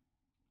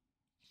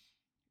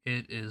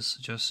 It is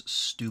just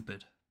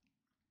stupid.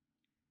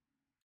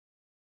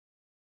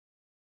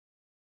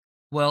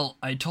 Well,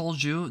 I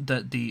told you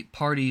that the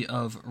party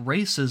of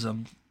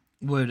racism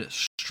would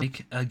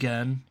strike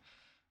again.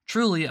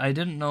 Truly, I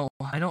don't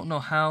know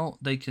how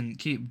they can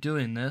keep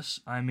doing this.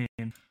 I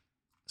mean,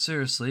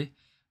 seriously,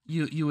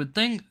 you would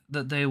think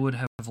that they would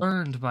have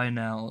learned by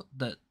now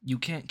that you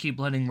can't keep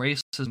letting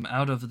racism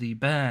out of the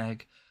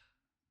bag,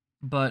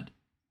 but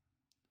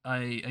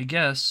I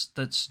guess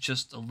that's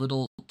just a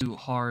little too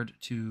hard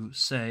to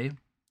say.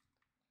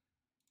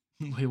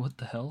 Wait, what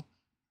the hell?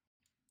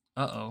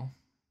 Uh-oh.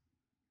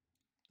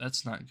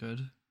 That's not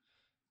good.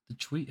 The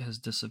tweet has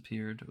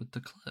disappeared with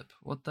the clip.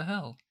 What the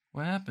hell?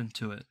 What happened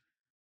to it?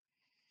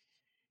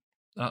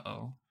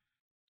 Uh-oh.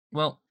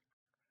 Well,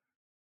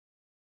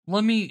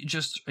 let me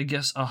just, I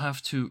guess I'll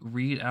have to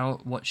read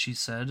out what she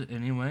said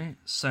anyway,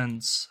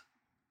 since,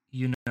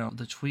 you know,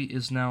 the tweet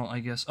is now, I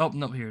guess, oh,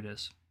 no, here it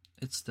is.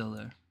 It's still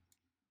there.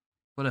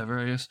 Whatever,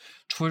 I guess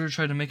Twitter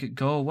tried to make it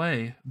go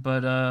away,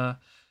 but,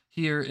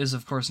 here is,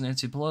 of course,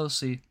 Nancy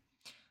Pelosi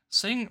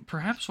saying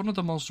perhaps one of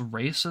the most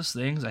racist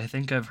things I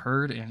think I've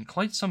heard in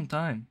quite some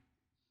time.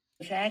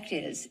 The fact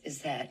is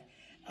that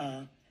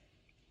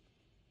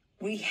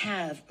we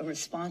have a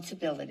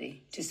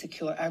responsibility to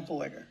secure our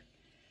border.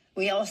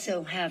 We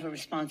also have a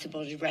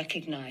responsibility to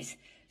recognize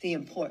the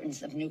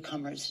importance of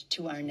newcomers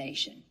to our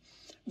nation.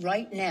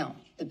 Right now,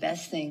 the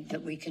best thing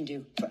that we can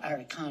do for our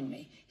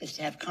economy is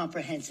to have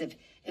comprehensive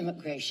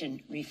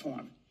immigration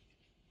reform.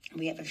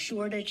 We have a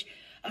shortage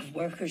of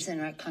workers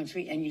in our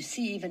country, and you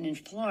see even in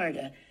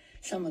Florida,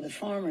 some of the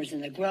farmers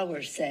and the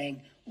growers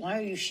saying, why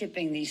are you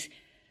shipping these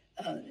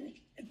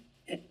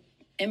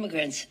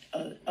immigrants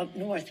up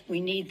north?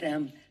 We need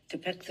them to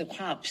pick the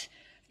crops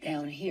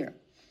down here.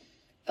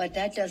 But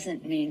that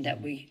doesn't mean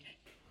that we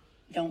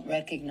don't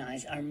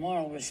recognize our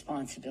moral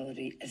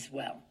responsibility as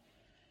well.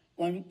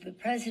 When the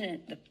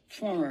president, the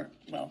former,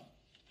 well...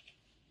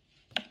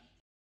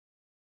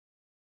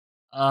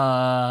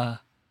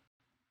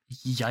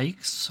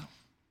 Yikes.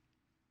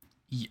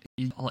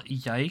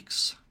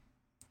 Yikes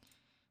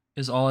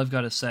is all I've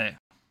got to say.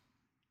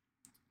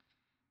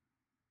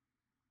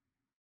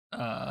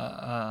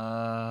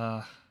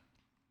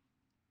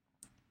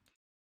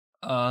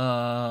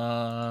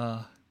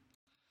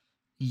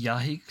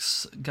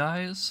 Yikes,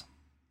 guys.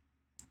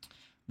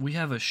 We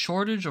have a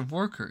shortage of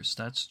workers,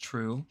 that's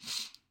true.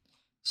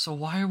 So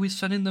why are we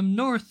sending them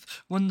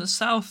north when the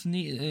South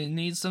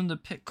needs them to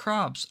pick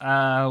crops?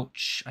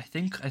 Ouch. I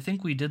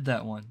think we did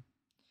that one.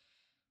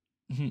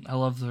 I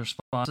love the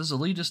responses.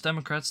 Elitist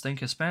Democrats think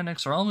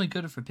Hispanics are only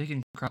good for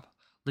picking crop.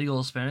 Legal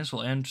Hispanics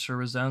will answer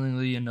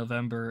resoundingly in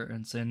November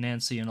and send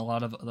Nancy and a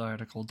lot of other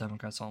radical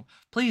Democrats home.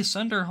 Please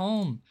send her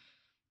home.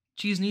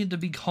 She's needed to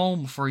be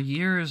home for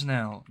years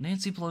now.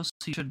 Nancy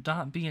Pelosi should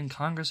not be in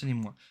Congress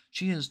anymore.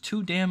 She is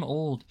too damn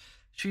old.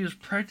 She is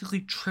practically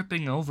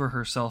tripping over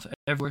herself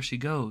everywhere she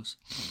goes.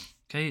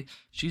 Okay?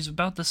 She's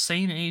about the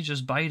same age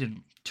as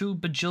Biden. 2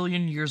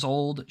 bajillion years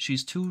old.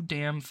 She's too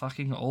damn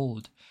fucking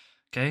old.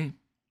 Okay?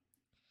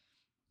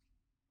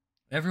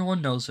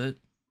 Everyone knows it.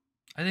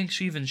 I think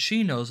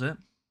she knows it.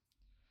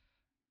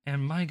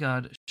 And my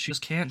god, she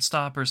just can't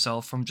stop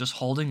herself from just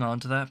holding on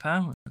to that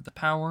power. The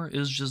power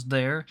is just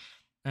there,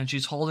 and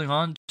she's holding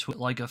on to it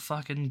like a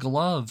fucking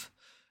glove.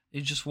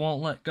 It just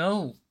won't let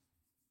go.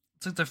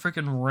 It's like the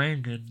freaking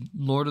ring in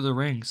Lord of the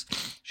Rings.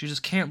 She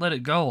just can't let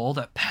it go, all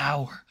that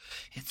power.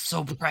 It's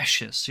so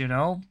precious, you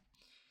know?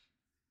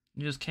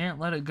 You just can't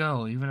let it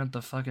go, even at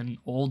the fucking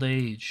old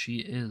age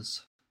she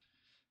is.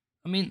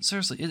 I mean,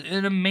 seriously,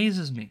 it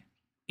amazes me.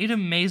 It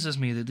amazes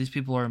me that these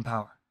people are in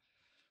power.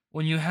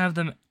 When you have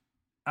them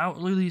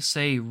outwardly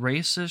say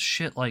racist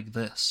shit like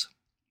this.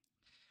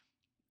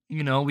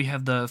 You know, we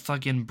have the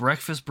fucking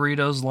breakfast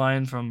burritos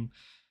line from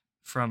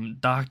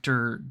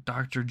Dr.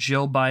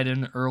 Jill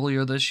Biden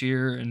earlier this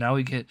year, and now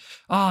we get,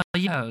 oh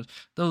yeah,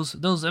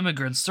 those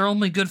immigrants, they're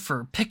only good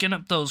for picking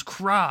up those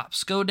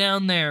crops. Go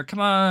down there, come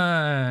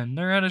on,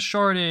 they're at a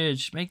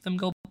shortage. Make them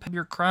go pick up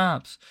your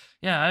crops.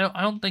 Yeah,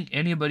 I don't think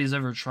anybody's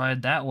ever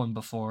tried that one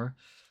before.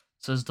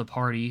 Says the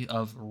party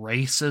of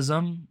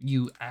racism,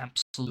 you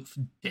absolute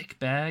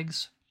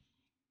dickbags.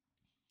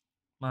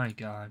 My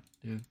god,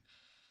 dude.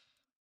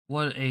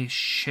 What a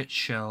shit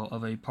show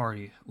of a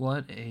party.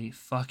 What a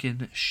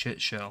fucking shit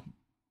show.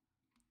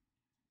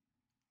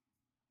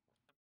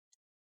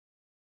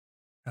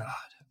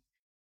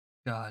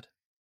 God.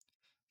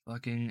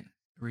 Fucking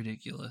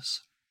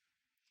ridiculous.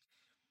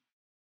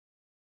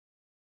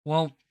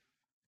 Well,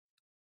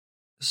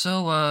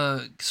 so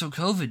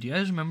COVID, you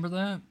guys remember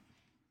that?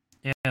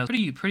 Yeah, it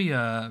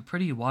was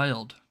pretty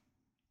wild.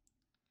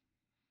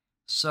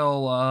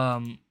 So, I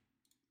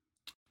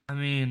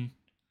mean,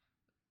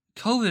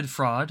 COVID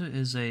fraud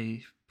is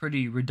a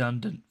pretty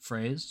redundant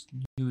phrase,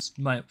 you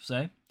might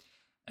say,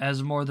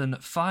 as more than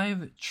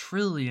 5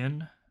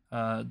 trillion.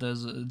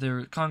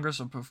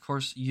 Congress, of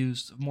course,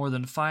 used more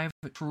than $5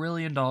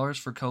 trillion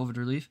for COVID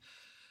relief.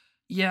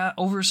 Yeah,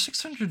 over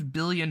 $600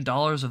 billion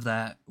of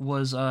that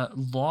was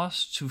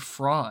lost to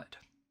fraud.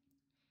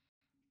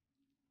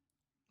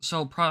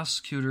 So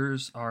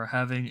prosecutors are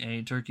having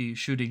a turkey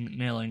shooting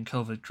nailing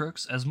COVID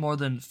crooks, as more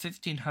than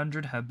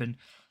 1,500 have been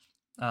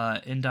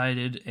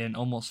indicted and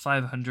almost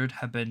 500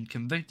 have been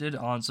convicted.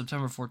 On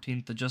September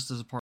 14th, the Justice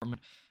Department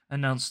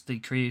announced the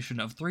creation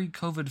of 3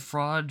 COVID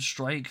fraud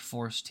strike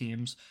force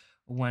teams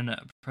when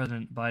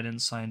President Biden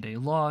signed a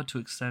law to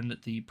extend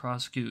the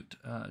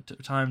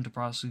time to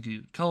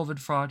prosecute COVID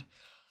fraud.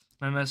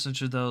 My message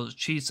to those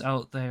cheats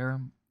out there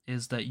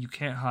is that you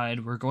can't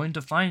hide. We're going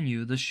to find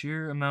you. The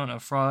sheer amount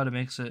of fraud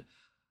makes it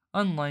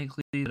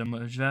unlikely that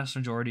a vast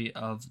majority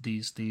of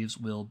these thieves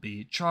will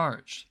be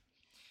charged.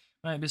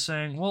 You might be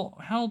saying, well,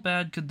 how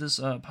bad could this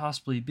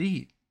possibly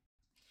be?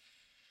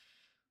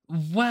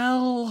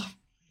 Well,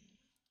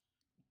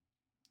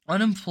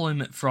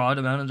 unemployment fraud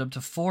amounted up to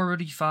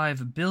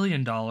 $45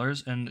 billion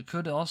and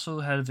could also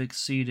have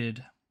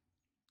exceeded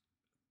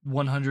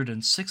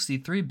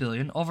 $163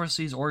 billion.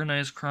 Overseas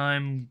organized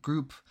crime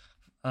groups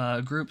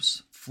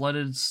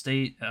flooded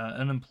state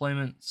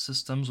unemployment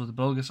systems with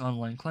bogus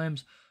online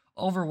claims,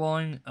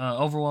 overwhelming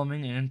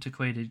and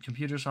antiquated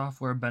computer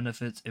software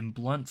benefits, and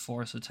blunt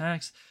force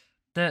attacks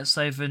that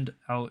siphoned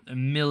out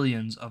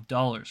millions of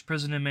dollars.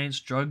 Prison inmates,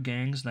 drug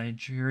gangs,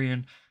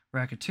 Nigerian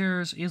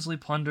racketeers easily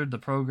plundered the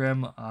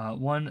program.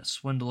 One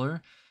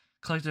swindler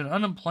collected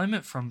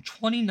unemployment from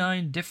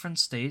 29 different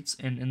states,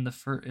 and in the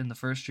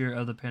first year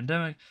of the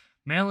pandemic,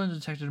 Maryland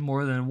detected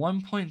more than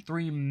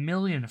 1.3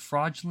 million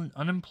fraudulent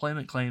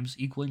unemployment claims,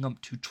 equaling up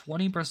to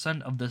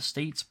 20% of the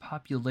state's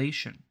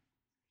population.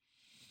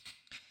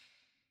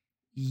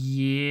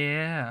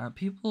 Yeah,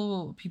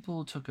 people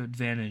took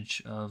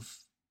advantage of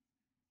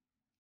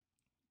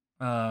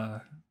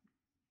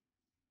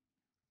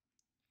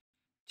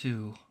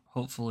to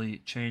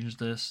hopefully change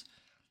this.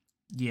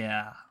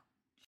 Yeah.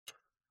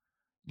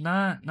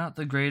 Not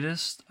the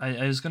greatest.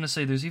 I was gonna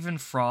say there's even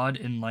fraud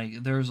in,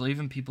 like, there's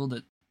even people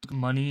that took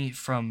money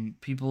from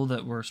people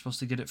that were supposed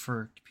to get it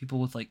for people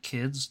with, like,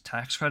 kids,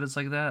 tax credits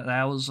like that.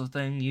 That was a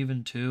thing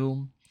even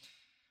too.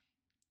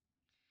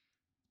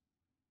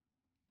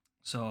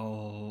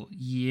 So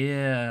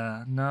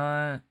yeah,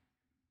 not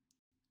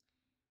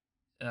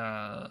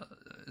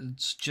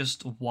it's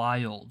just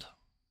wild.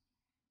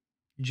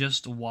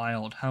 Just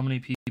wild how many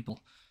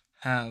people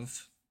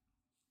have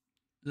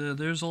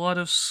there's a lot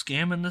of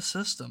scam in the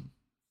system.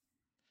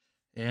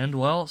 And,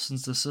 well,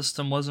 since the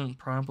system wasn't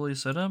properly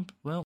set up,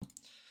 well,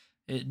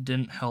 it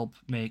didn't help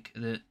make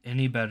it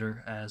any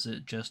better, as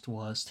it just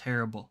was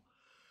terrible.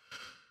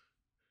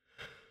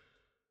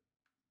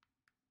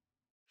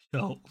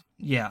 So,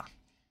 yeah.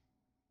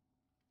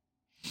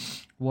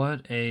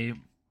 What a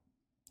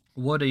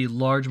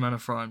large amount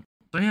of fraud.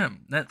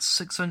 Bam, that's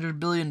 $600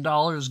 billion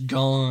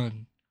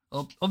gone.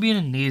 Obi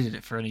didn't needed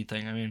it for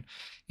anything. I mean,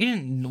 he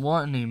didn't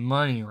want any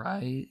money,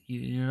 right?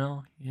 You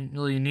know, you didn't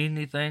really need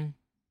anything.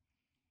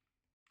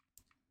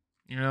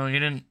 You know,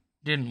 you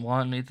didn't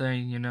want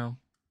anything. You know,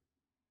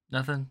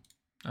 nothing.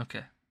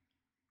 Okay.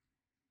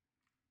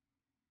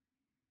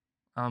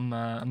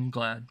 I'm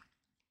glad.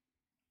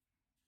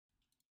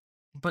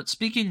 But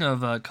speaking of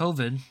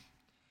COVID,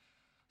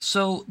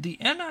 so the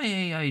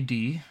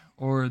NIAID,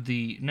 or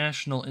the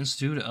National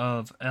Institute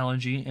of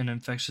Allergy and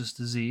Infectious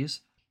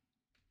Disease,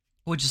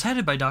 which is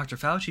headed by Dr.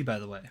 Fauci, by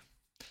the way,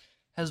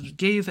 has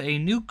gave a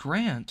new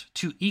grant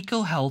to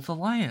EcoHealth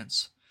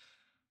Alliance.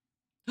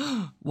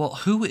 Well,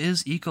 who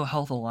is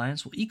EcoHealth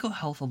Alliance? Well,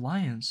 EcoHealth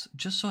Alliance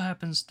just so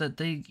happens that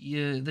they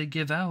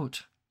give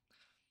out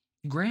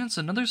grants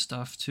and other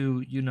stuff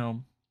to, you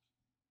know,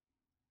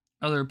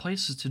 other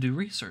places to do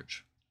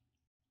research.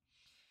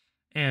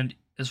 And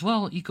as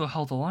well,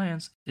 EcoHealth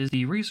Alliance is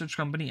the research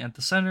company at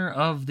the center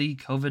of the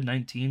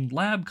COVID-19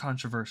 lab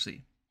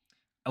controversy.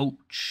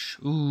 Ouch.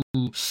 Ooh.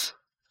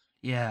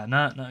 Yeah,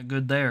 not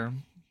good there.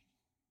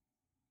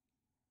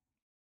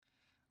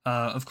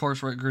 Of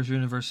course, Rutgers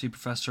University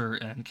professor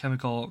and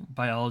chemical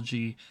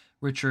biology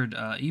Richard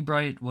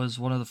Ebright was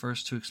one of the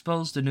first to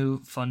expose the new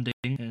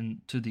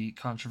funding to the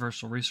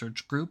controversial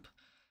research group.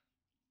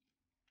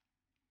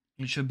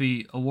 It should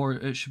be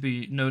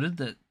noted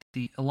that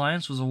the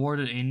alliance was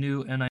awarded a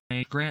new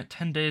NIH grant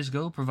 10 days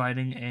ago,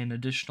 providing an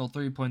additional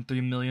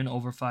 $3.3 million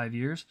over 5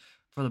 years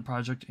for the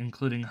project,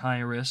 including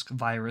high-risk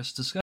virus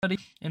discovery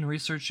and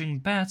researching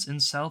bats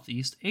in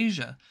Southeast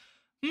Asia.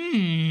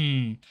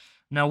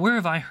 Now, where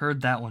have I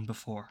heard that one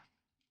before?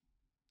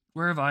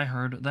 Where have I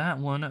heard that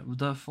one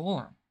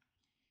before?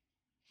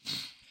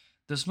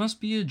 This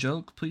must be a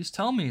joke. Please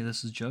tell me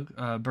this is a joke.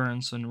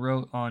 Burnson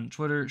wrote on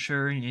Twitter,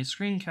 sharing a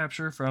screen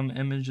capture from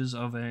images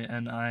of a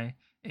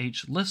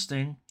NIH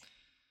listing.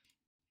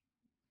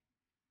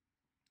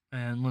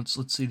 And let's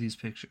see these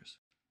pictures.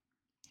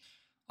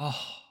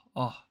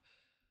 Oh.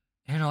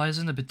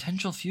 Analyzing the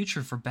potential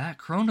future for bat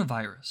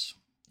coronavirus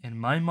in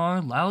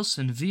Myanmar, Laos,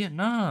 and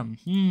Vietnam.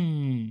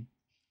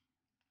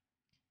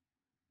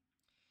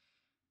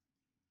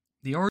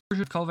 The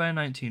origin of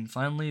COVID-19.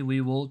 Finally,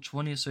 we will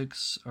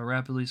 26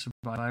 rapidly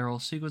survive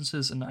viral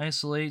sequences and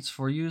isolates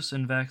for use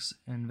in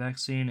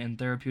vaccine and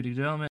therapeutic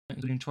development,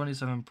 including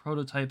 27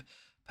 prototype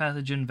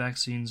pathogen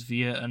vaccines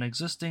via an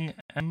existing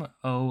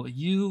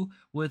MOU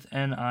with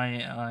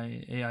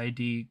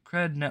NIAID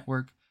CRED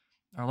network.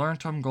 Our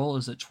long-term goal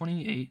is at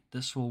 28.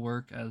 This will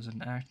work as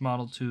an ACT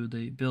model to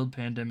the build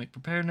pandemic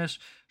preparedness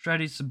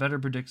strategies to better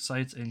predict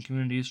sites and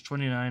communities.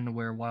 29,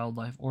 where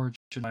wildlife origin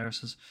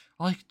viruses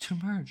are likely to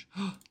emerge.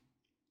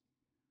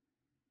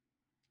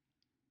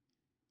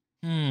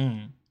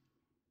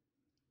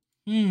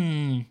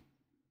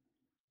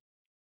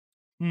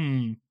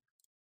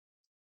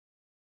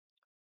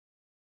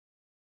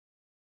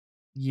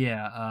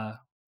 Yeah,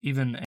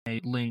 even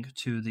a link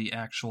to the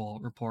actual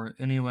report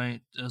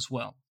anyway as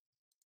well.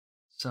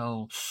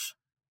 So,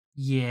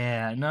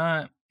 yeah,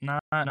 not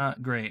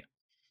great.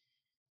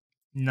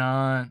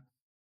 Not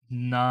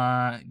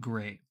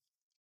great.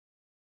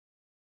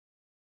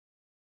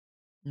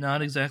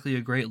 Not exactly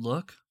a great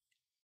look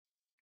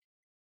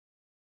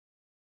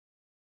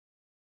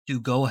to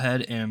go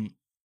ahead and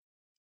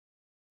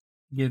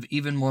give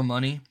even more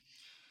money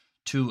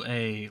to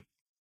a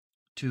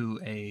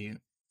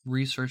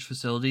research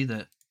facility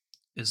that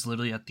is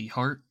literally at the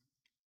heart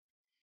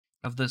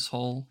of this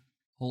whole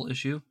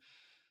issue.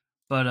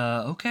 But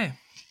okay.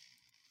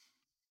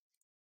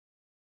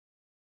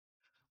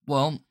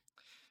 Well,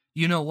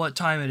 you know what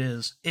time it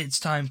is. It's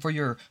time for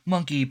your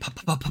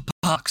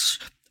monkeypox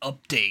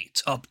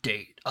update.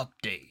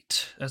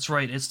 That's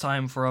right, it's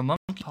time for a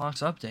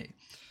monkeypox update.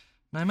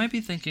 Now, I might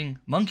be thinking,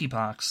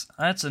 monkeypox,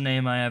 that's a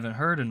name I haven't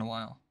heard in a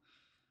while.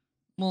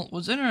 Well,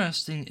 what's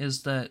interesting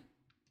is that,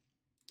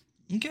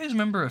 you guys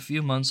remember a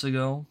few months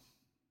ago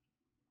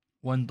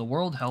when the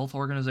World Health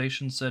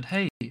Organization said,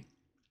 hey,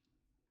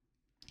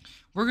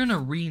 we're going to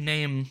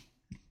rename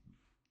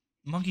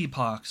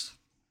monkeypox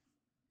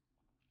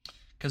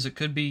because it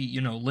could be,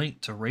 you know,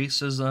 linked to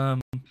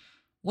racism.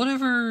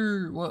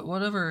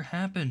 Whatever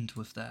happened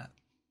with that?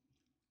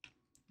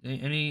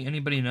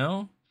 Anybody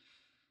know?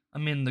 I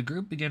mean, the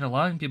group began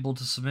allowing people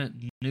to submit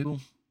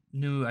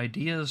new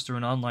ideas through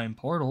an online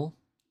portal.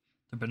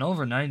 There've been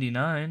over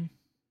 99,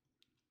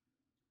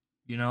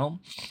 you know,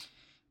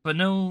 but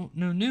no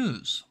new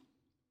news.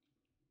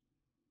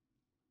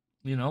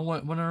 You know,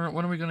 when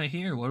are we gonna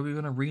hear? What are we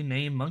gonna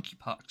rename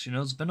monkeypox? You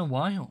know, it's been a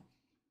while.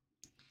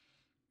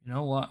 You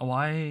know,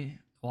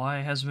 why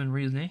hasn't been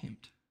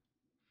renamed?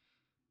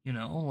 You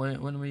know,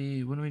 when are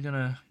we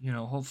gonna, you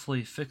know,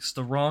 hopefully fix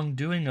the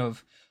wrongdoing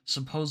of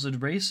supposed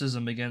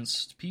racism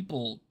against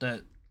people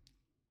that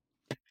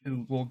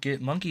who will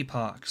get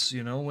monkeypox?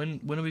 You know,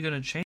 when are we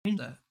gonna change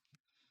that?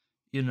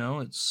 You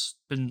know, it's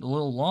been a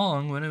little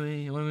long. When are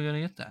we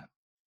gonna get that?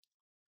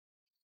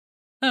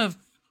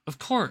 Of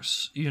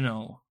course, you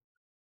know,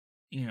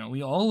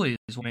 we always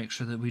want to make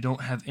sure that we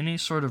don't have any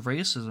sort of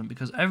racism,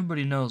 because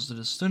everybody knows that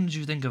as soon as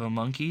you think of a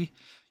monkey,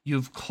 you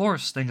of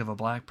course think of a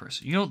black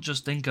person. You don't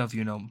just think of,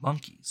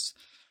 monkeys,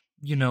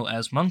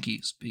 as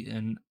monkeys.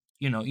 And,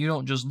 you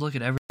don't just look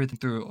at everything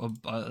through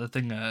a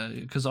thing,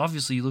 because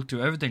obviously you look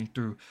through everything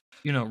through,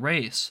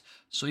 race.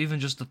 So even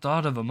just the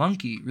thought of a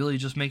monkey really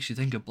just makes you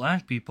think of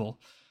black people,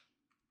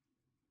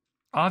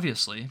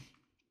 obviously.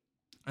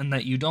 And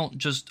that you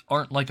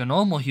aren't like a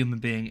normal human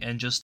being and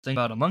just think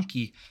about a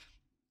monkey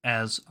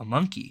as a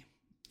monkey,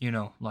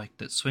 like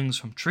that swings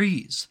from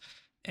trees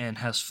and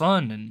has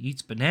fun and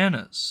eats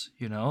bananas,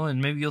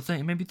 and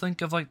maybe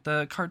think of like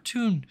the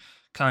cartoon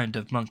kind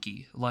of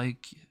monkey,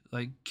 like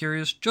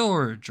Curious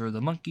George or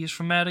the monkeys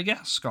from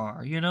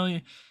Madagascar,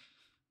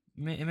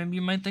 maybe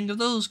you might think of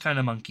those kind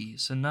of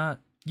monkeys and not,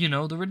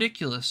 the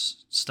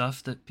ridiculous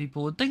stuff that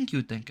people would think you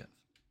would think of.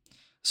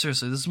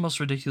 Seriously, this is the most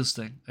ridiculous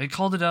thing. I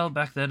called it out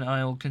back then, and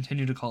I will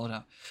continue to call it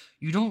out.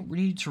 You don't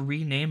need to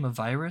rename a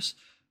virus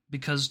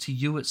because to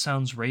you it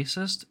sounds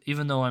racist,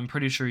 even though I'm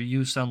pretty sure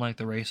you sound like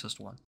the racist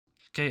one.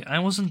 Okay, I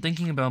wasn't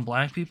thinking about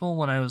black people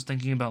when I was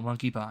thinking about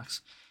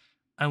monkeypox.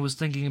 I was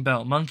thinking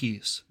about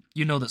monkeys,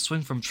 that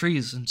swing from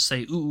trees and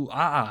say ooh,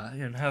 ah,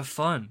 and have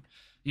fun.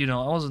 I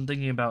wasn't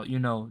thinking about,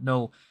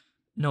 no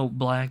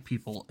black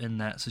people in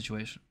that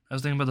situation. I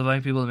was thinking about the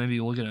black people that maybe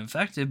will get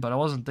infected, but I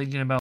wasn't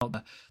thinking about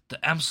the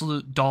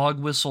absolute dog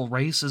whistle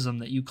racism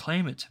that you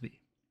claim it to be,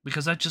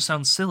 because that just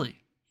sounds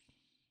silly.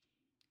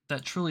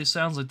 That truly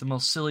sounds like the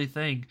most silly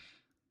thing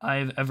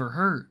I've ever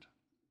heard.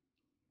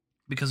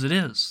 Because it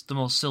is the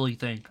most silly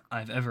thing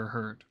I've ever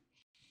heard.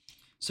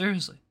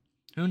 Seriously,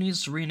 who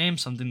needs to rename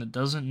something that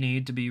doesn't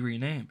need to be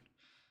renamed?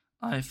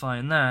 I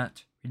find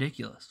that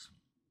ridiculous.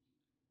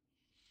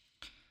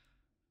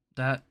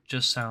 That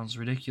just sounds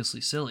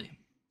ridiculously silly.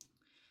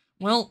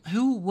 Well,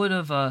 who would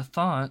have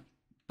thought,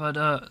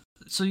 but,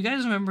 so you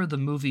guys remember the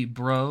movie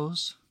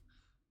Bros?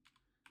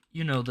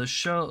 The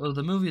show,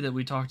 the movie that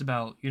we talked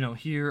about,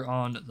 here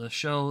on the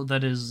show,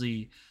 that is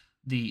the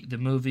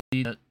movie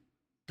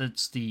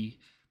that's the,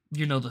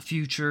 the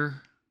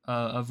future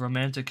of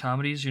romantic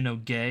comedies,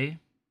 gay,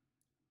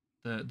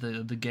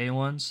 the gay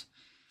ones,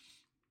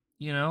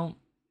 the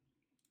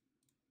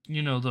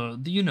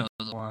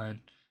line.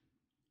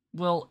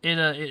 Well,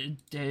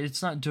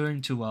 it's not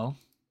doing too well.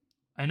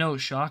 I know,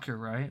 shocker,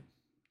 right?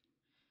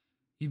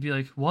 You'd be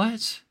like,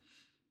 what?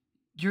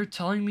 You're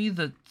telling me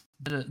that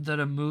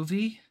a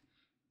movie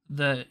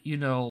that,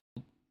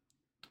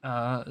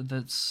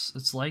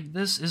 it's like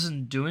this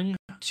isn't doing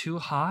too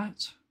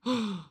hot?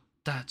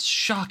 That's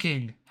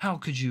shocking. How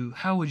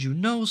would you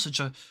know such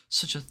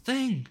a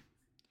thing?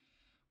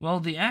 Well,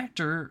 the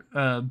actor,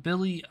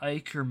 Billy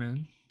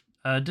Eicherman,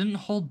 didn't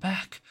hold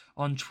back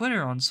on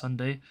Twitter on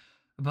Sunday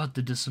about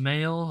the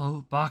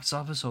dismal box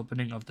office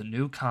opening of the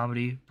new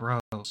comedy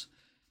Bros.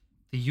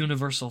 The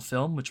Universal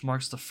film, which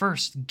marks the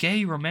first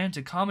gay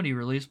romantic comedy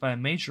released by a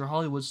major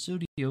Hollywood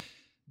studio,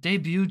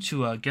 debuted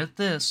to, get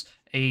this,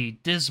 a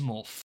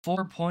dismal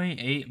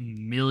 $4.8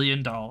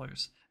 million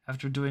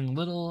after doing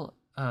little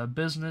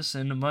business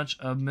in much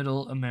of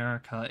Middle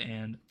America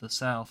and the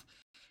South.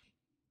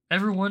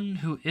 Everyone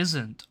who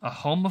isn't a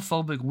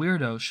homophobic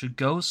weirdo should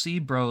go see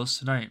Bros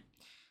tonight.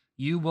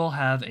 You will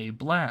have a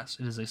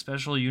blast. It is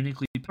especially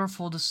uniquely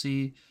powerful to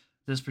see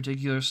this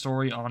particular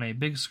story on a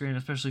big screen,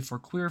 especially for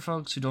queer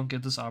folks who don't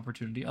get this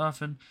opportunity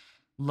often.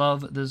 I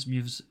love this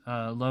movie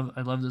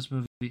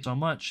so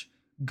much.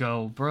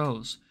 Go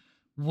Bros.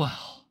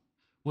 Well,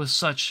 with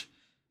such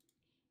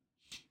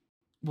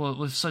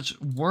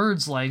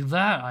words like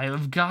that, I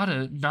have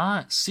gotta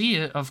not see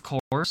it, of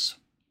course.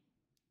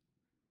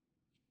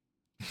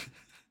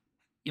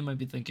 You might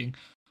be thinking,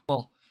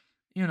 well,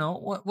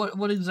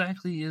 what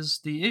exactly is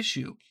the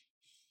issue?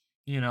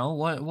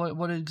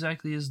 What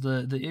exactly is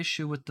the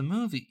issue with the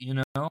movie?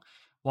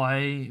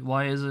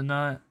 Why is it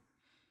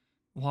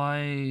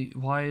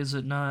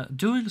not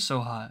doing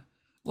so hot?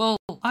 Well,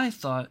 I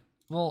thought,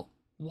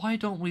 why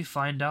don't we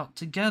find out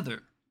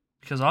together?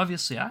 Because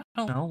obviously I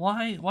don't know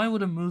why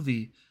would a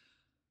movie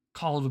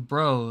called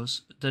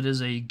Bros, that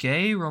is a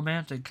gay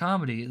romantic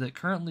comedy that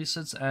currently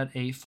sits at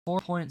a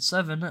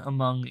 4.7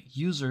 among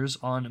users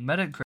on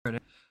Metacritic,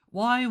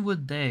 why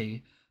would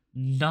they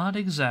not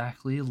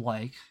exactly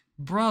like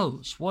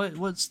Bros?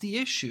 What's the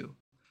issue?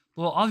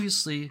 Well,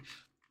 obviously,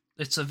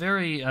 it's a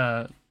very,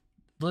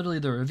 literally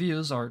the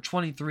reviews are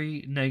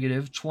 23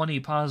 negative, 20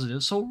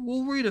 positive, so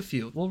we'll read a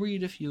few. We'll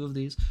read a few of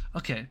these.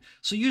 Okay,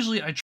 so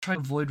usually I try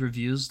to avoid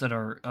reviews that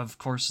are, of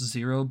course,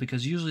 0,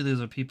 because usually these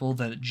are people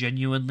that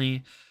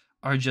genuinely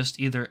are just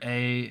either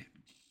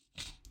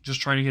just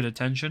trying to get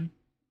attention.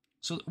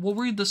 So we'll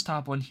read this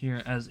top one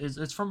here, as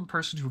it's from a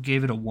person who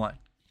gave it a 1.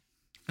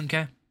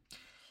 Okay?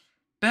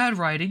 Bad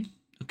writing.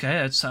 Okay,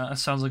 that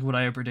sounds like what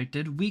I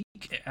predicted. Weak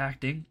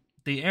acting.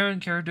 The Aaron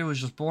character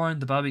was just boring.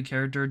 The Bobby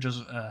character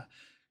just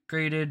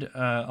grated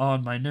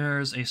on my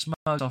nerves. A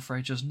smug,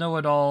 self-righteous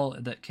know-it-all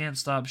that can't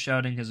stop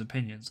shouting his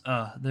opinions.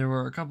 There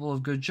were a couple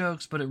of good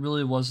jokes, but it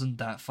really wasn't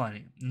that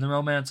funny. And the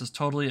romance is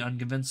totally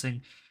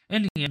unconvincing.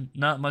 In the end,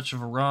 not much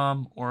of a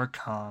rom or a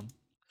com.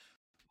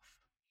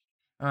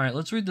 All right,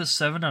 let's read this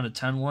 7 out of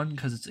 10 one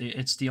because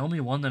it's the only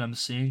one that I'm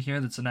seeing here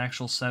that's an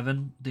actual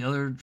 7. The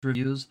other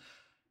reviews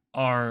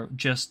are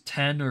just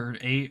 10 or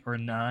 8 or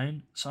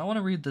 9. So I want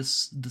to read the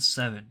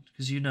 7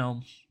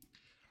 because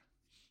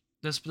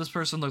this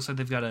person looks like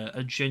they've got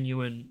a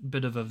genuine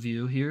bit of a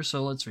view here.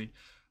 So let's read.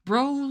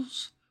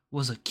 Bros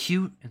was a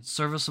cute and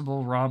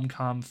serviceable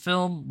rom-com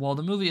film. While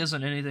the movie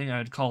isn't anything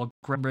I'd call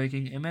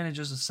groundbreaking, it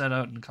manages to set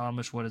out and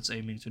accomplish what it's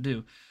aiming to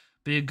do.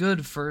 Be a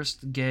good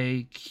first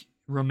gay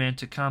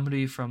romantic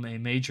comedy from a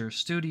major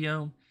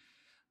studio.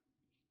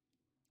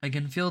 I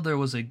can feel there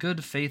was a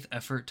good faith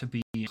effort to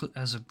be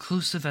as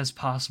inclusive as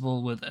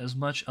possible with as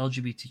much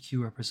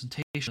LGBTQ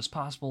representation as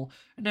possible,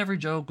 and every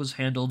joke was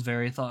handled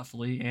very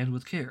thoughtfully and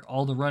with care.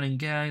 All the running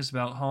gags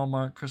about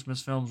Hallmark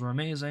Christmas films were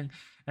amazing,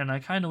 and I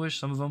kind of wish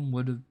some of them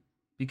would have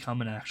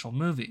become an actual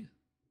movie.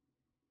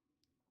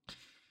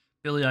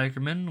 Billy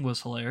Eicherman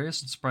was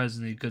hilarious and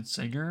surprisingly good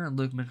singer.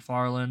 Luke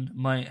McFarlane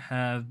might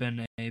have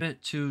been a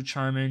bit too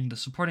charming. The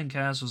supporting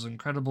cast was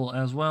incredible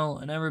as well,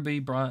 and everybody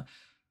brought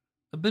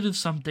a bit of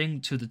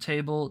something to the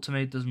table to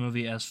make this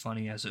movie as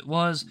funny as it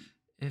was.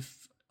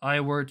 If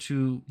I were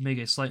to make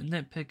a slight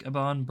nitpick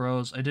about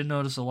Bros, I did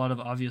notice a lot of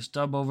obvious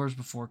dub-overs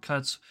before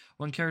cuts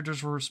when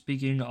characters were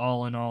speaking.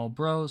 All in all,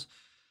 Bros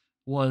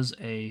was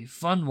a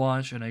fun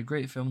watch and a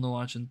great film to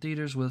watch in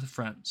theaters with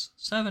friends.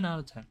 7 out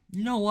of 10.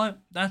 You know what?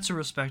 That's a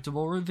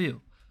respectable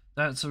review.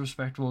 That's a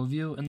respectable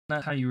review, and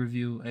that's how you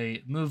review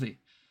a movie.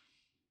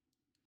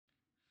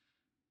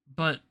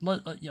 But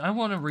I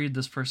want to read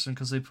this person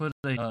because they put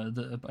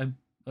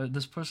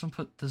this person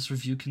put this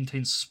review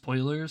contains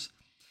spoilers.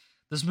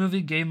 This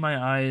movie gave my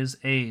eyes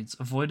AIDS.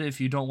 Avoid it if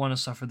you don't want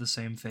to suffer the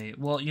same fate.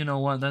 Well, you know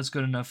what? That's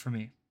good enough for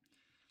me.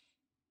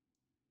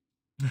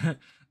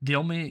 The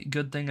only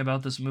good thing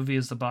about this movie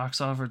is the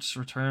box office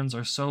returns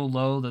are so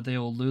low that they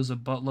will lose a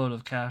buttload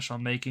of cash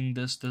on making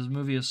this. This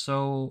movie is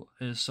so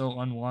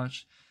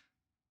unwatched.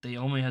 They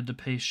only had to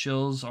pay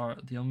shills.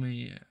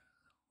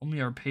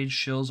 Only our paid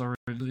shills are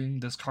reviewing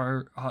this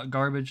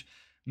garbage,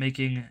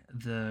 making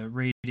the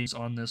ratings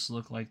on this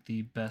look like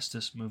the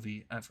bestest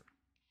movie ever.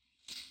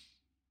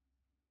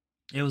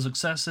 It was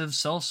excessive,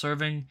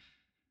 self-serving,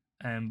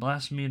 and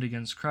blasphemed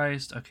against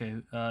Christ. Okay,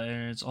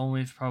 and it's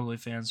only probably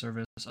fan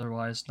service,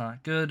 otherwise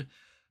not good.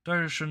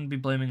 Directors shouldn't be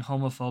blaming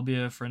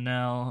homophobia for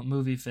now.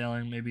 Movie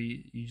failing,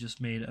 maybe you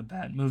just made a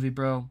bad movie,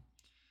 bro.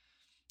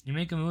 You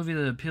make a movie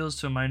that appeals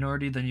to a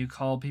minority, then you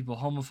call people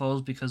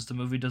homophobes because the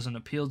movie doesn't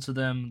appeal to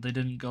them. They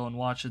didn't go and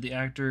watch it. The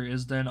actor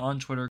is then on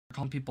Twitter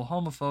calling people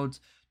homophobes,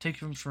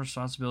 taking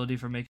responsibility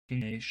for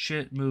making a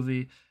shit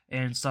movie,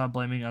 and stop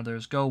blaming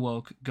others. Go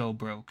woke, go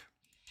broke.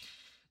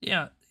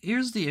 Yeah,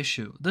 here's the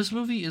issue. This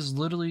movie is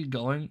literally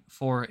going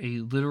for a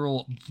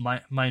literal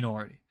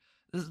minority.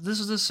 This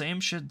is the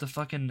same shit the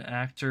fucking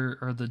actor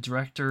or the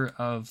director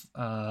of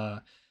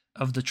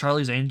the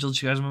Charlie's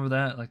Angels. You guys remember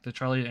that? Like the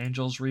Charlie's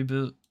Angels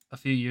reboot a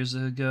few years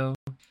ago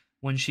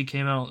when she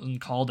came out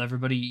and called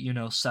everybody,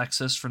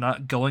 sexist for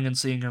not going and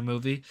seeing her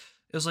movie.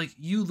 It was like,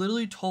 you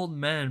literally told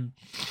men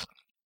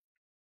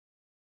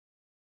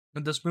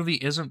that this movie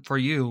isn't for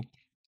you.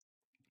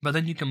 But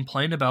then you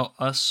complain about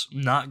us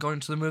not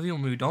going to the movie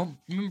when we don't.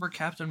 Remember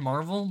Captain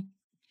Marvel?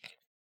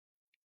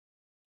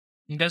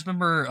 You guys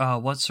remember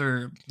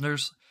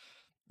there's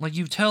like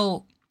you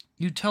tell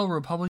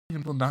Republican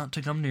people not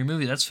to come to your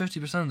movie. That's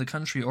 50% of the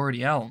country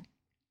already out.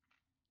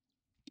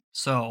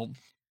 So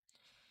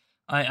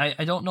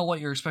I don't know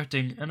what you're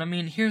expecting. And I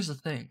mean, here's the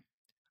thing.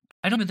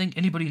 I don't even think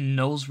anybody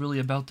knows really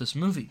about this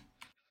movie.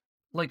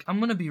 Like,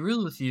 I'm gonna be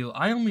real with you.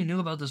 I only knew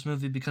about this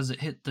movie because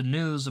it hit the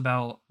news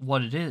about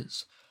what it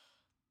is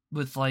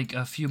with like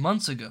a few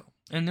months ago.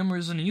 And the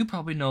reason you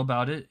probably know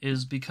about it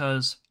is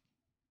because,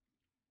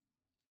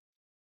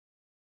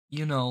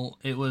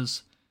 it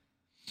was,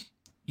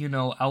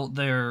 out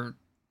there,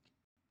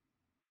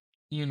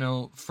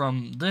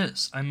 from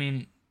this. I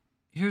mean,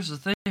 here's the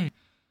thing.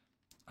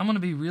 I'm gonna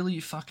be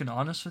really fucking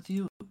honest with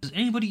you. Does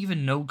anybody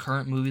even know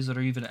current movies that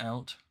are even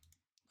out?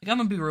 Like, I'm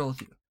gonna be real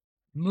with you.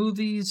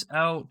 Movies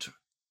out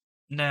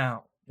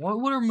now.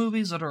 What are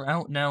movies that are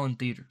out now in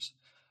theaters?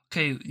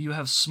 Okay, you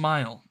have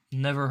Smile.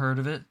 Never heard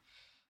of it.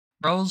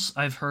 Bros,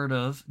 I've heard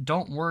of.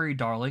 Don't Worry,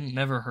 Darling.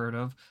 Never heard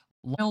of.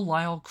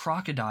 Lyle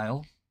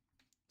Crocodile.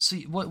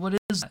 See, what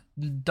is that?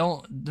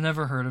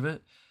 Never heard of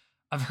it.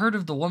 I've heard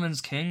of The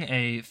Woman's King,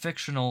 a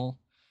fictional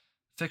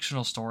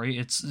story.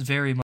 It's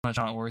very much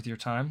not worth your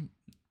time,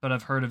 but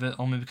I've heard of it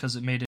only because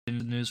it made it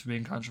into the news for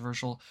being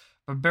controversial.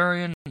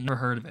 Barbarian, never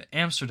heard of it.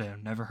 Amsterdam,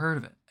 never heard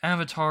of it.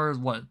 Avatar,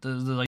 what?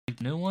 The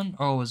new one?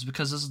 Oh, it's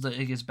because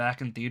it gets back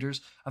in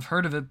theaters. I've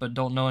heard of it, but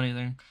don't know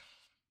anything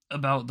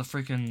about the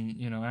freaking,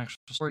 actual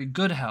story.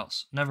 Good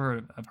House, never heard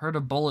of it. I've heard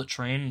of Bullet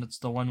Train. That's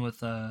the one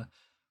with, I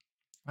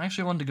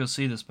actually wanted to go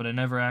see this, but I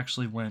never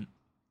actually went.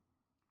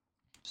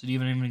 Is it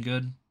even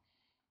good?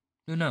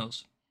 Who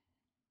knows?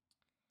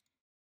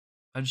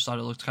 I just thought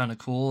it looked kind of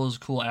cool. It was a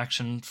cool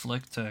action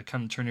flick to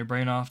kind of turn your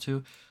brain off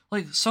to.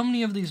 Like, so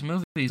many of these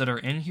movies that are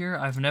in here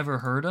I've never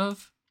heard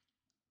of.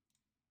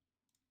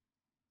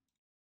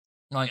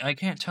 Like, I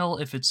can't tell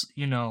if it's,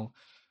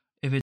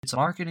 if it's a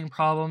marketing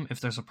problem, if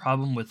there's a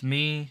problem with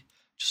me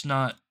just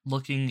not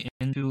looking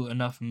into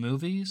enough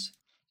movies.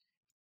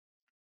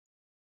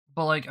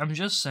 But like, I'm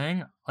just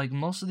saying, like,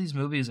 most of these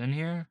movies in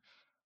here,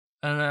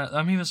 and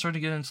I'm even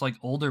starting to get into like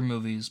older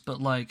movies,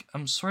 but like,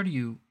 I'm swear to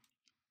you,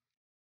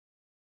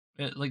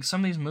 like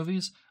some of these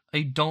movies,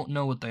 I don't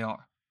know what they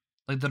are.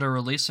 Like, that are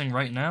releasing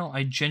right now,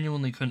 I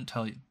genuinely couldn't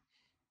tell you.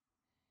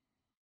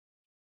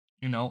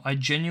 You know, I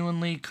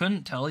genuinely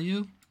couldn't tell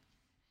you,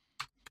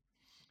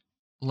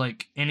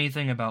 like,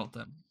 anything about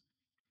them.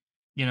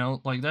 You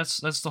know, like, that's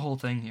the whole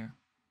thing here.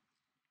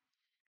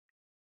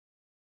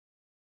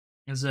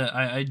 Is that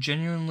I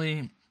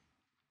genuinely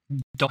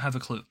don't have a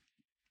clue.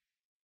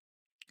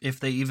 If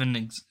they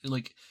even,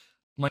 like,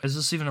 is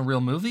this even a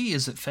real movie?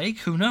 Is it fake?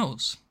 Who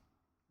knows?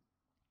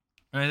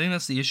 And I think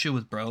that's the issue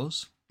with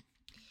Bros.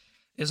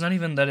 It's not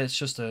even that it's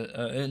just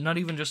not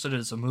even just that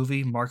it's a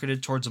movie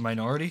marketed towards a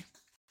minority.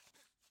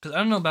 Because I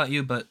don't know about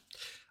you, but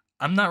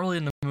I'm not really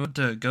in the mood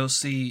to go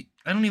see.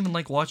 I don't even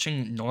like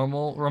watching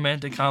normal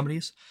romantic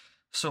comedies.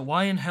 So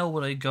why in hell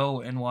would I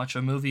go and watch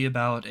a movie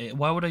about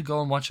why would I go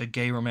and watch a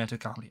gay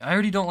romantic comedy? I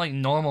already don't like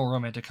normal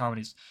romantic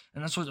comedies,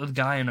 and that's with a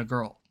guy and a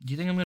girl. Do you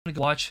think I'm gonna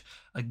go watch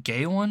a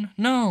gay one?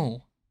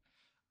 No,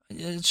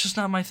 it's just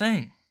not my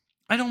thing.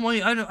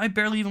 I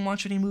barely even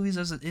watch any movies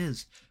as it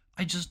is.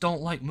 I just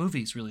don't like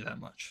movies really that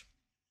much.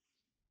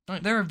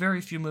 Like, there are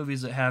very few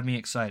movies that have me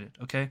excited.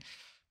 Okay.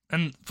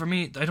 And for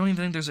me, I don't even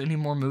think there's any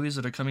more movies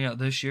that are coming out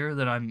this year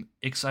that I'm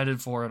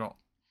excited for at all.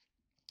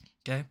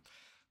 Okay?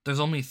 There's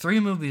only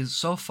 3 movies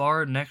so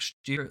far next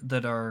year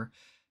that I'm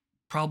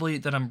probably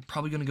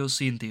going to go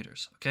see in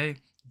theaters, okay?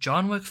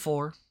 John Wick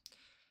 4,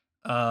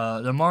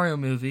 the Mario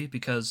movie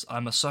because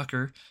I'm a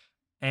sucker,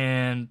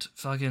 and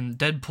fucking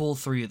Deadpool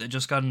 3 that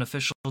just got an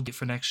official date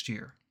for next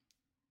year.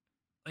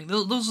 Like,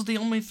 those are the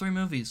only 3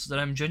 movies that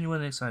I'm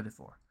genuinely excited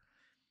for.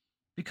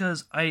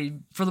 Because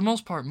for the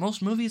most part,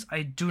 most movies,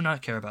 I do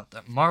not care about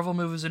them. Marvel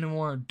movies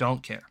anymore,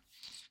 don't care.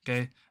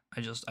 Okay?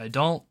 I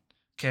don't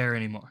care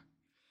anymore.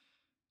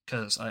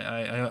 Because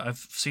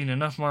I've seen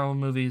enough Marvel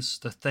movies.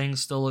 The Thing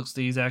still looks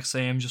the exact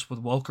same, just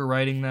with woker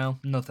writing now.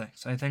 No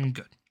thanks. I think I'm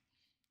good.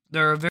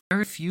 There are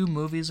very few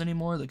movies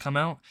anymore that come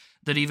out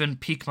that even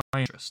pique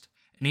my interest.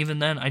 And even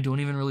then, I don't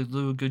even really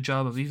do a good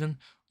job of even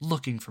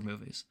looking for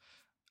movies.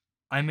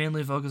 I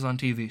mainly focus on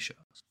TV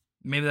shows.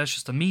 Maybe that's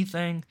just a me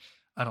thing.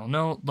 I don't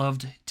know.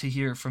 Loved to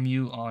hear from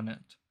you on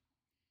it.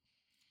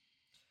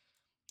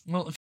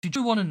 Well, if you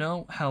do want to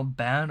know how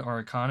bad our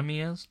economy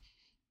is,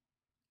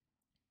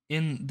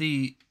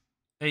 a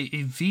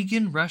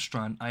vegan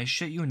restaurant, I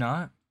shit you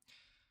not,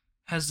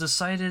 has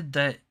decided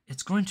that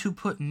it's going to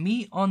put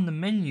meat on the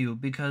menu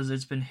because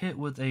it's been hit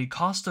with a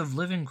cost of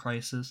living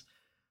crisis.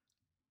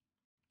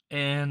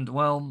 And,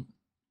 well,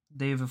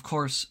 they've of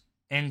course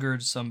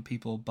angered some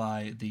people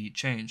by the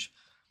change.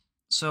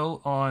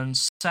 So on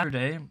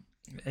Saturday,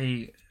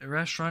 a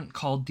restaurant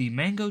called the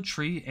Mango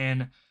Tree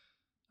in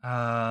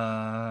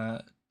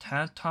Taunton,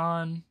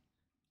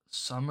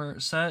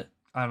 Somerset,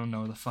 I don't know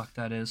where the fuck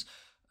that is,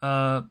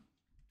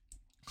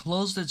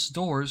 closed its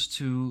doors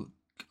to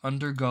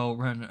undergo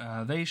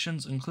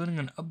renovations, including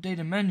an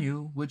updated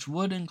menu, which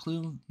would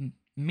include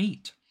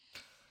meat.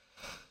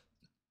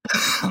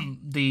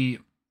 They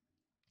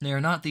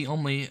are not the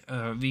only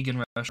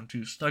vegan restaurant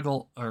to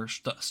struggle,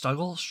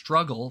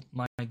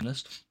 my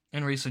goodness,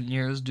 in recent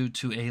years due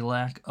to a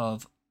lack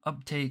of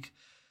uptake,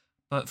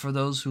 but for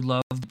those who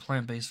love the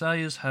plant-based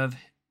values have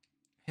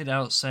hit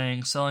out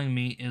saying selling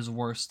meat is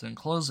worse than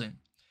closing.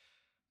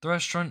 The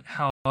restaurant,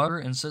 however,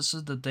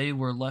 insisted that they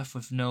were left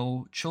with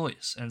no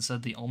choice and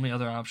said the only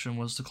other option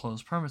was to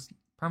close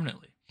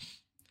permanently.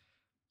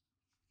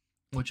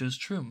 Which is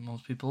true.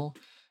 Most people,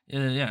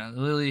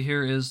 literally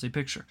here is the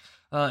picture.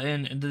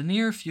 In the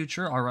near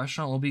future, our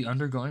restaurant will be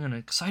undergoing an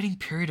exciting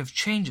period of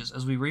changes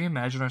as we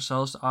reimagine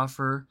ourselves to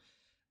offer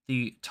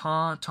the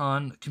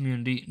Taunton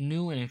community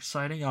new and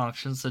exciting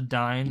options to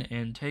dine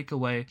and take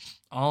away,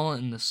 all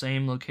in the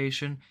same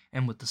location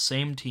and with the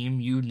same team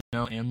you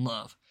know and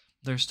love.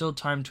 There's still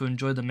time to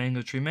enjoy the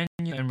Mango Tree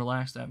menu and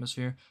relaxed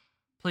atmosphere.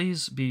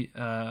 Please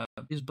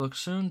book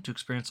soon to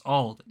experience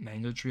all that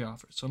Mango Tree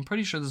offers. So I'm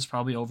pretty sure this is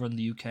probably over in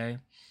the UK.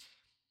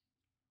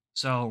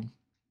 So,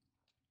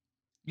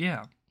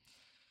 yeah.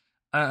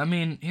 I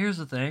mean, here's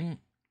the thing.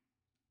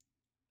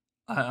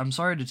 I'm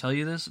sorry to tell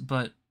you this,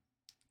 but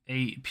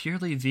a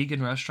purely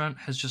vegan restaurant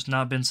has just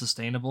not been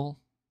sustainable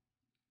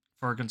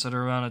for a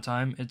considerable amount of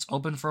time. It's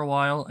open for a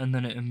while, and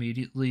then it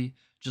immediately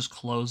just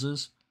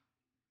closes.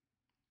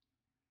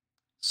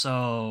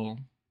 So,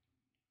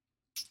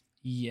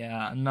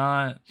 yeah,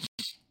 not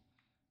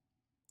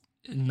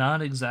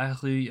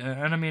exactly.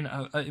 And I mean,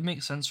 it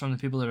makes sense from the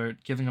people that are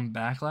giving them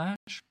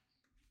backlash.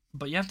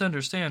 But you have to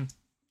understand,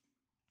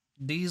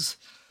 they're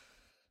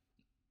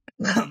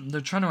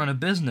trying to run a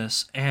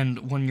business,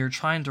 and when you're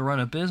trying to run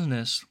a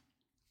business,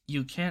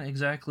 you can't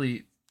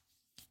exactly,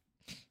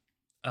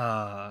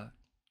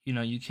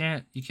 you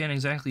can't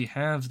exactly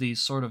have these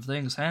sort of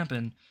things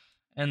happen,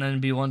 and then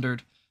be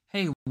wondered,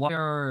 hey, why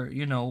are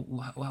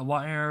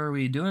why are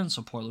we doing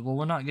so poorly? Well,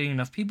 we're not getting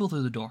enough people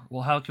through the door.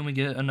 Well, how can we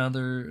get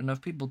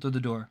enough people through the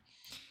door?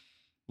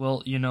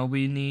 Well,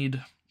 we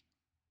need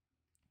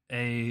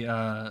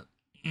a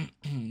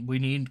we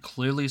need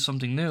clearly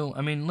something new.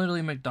 I mean,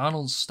 literally,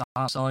 McDonald's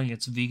stopped selling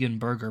its vegan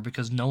burger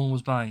because no one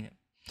was buying it.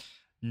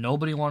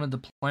 Nobody wanted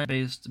the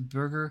plant-based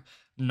burger.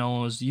 No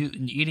one was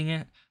eating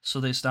it, so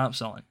they stopped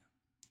selling it.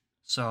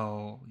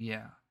 So,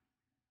 yeah.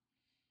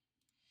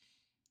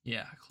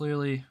 Yeah,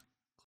 clearly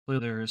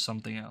there is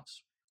something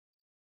else.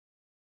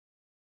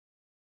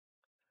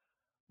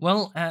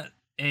 Well, at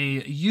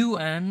a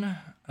UN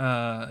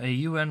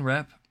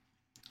rep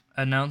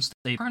announced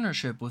a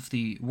partnership with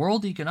the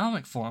World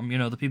Economic Forum,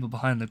 the people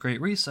behind the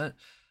Great Reset,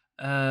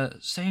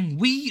 saying,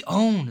 we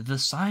own the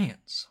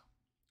science.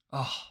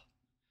 Oh.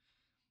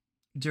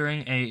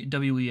 During a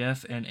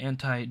WEF and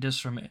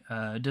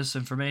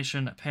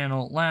anti-disinformation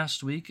panel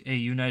last week, a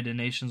United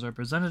Nations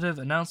representative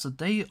announced that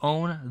they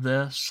own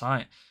the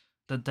science.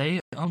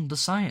 In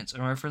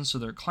reference to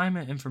their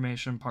climate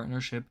information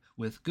partnership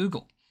with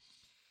Google.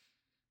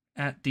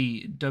 At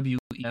the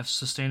WEF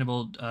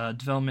Sustainable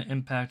Development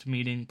Impact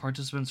meeting,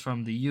 participants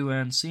from the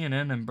UN,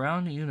 CNN, and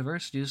Brown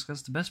University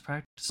discussed the best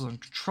practices on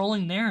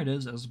controlling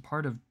narratives as a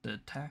part of the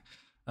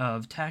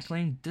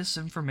tackling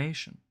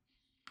disinformation.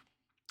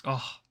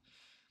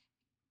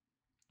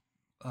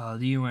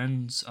 The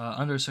UN's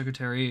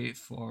Undersecretary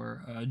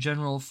for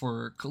General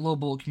for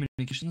Global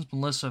Communications,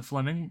 Melissa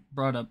Fleming,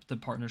 brought up the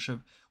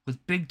partnership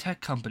with big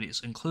tech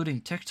companies, including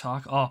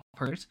TikTok,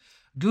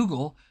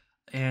 Google,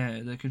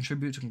 that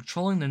contribute to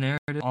controlling the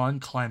narrative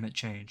on climate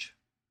change.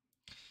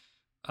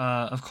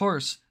 Of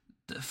course,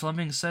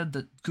 Fleming said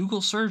that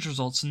Google search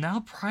results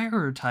now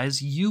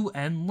prioritize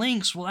UN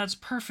links. Well, that's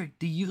perfect.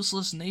 The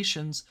useless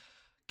nations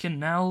can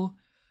now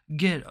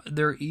get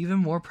their even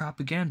more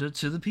propaganda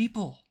to the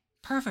people.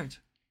 Perfect.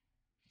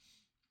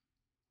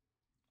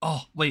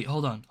 Oh, wait,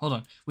 hold on.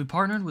 We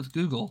partnered with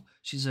Google.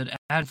 She said,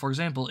 for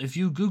example, if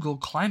you Google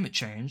climate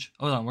change,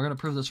 hold on, we're going to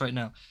prove this right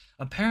now.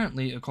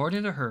 Apparently,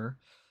 according to her,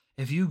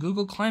 if you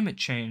Google climate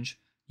change,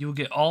 you will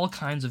get all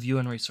kinds of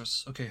UN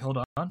resources. Okay, hold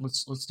on.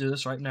 Let's do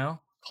this right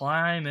now.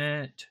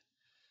 Climate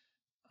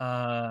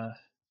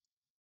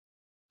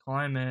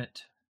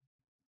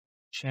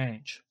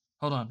change.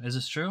 Hold on, is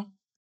this true?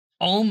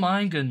 Oh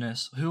my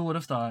goodness, who would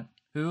have thought?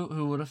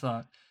 Who would have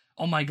thought?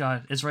 Oh my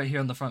god, it's right here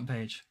on the front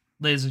page.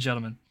 Ladies and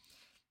gentlemen,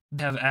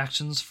 they have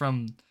actions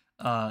from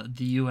the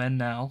UN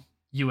now.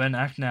 UN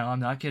Act Now, I'm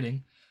not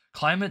kidding.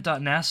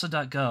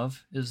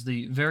 Climate.nasa.gov is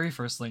the very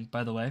first link,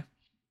 by the way.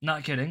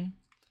 Not kidding.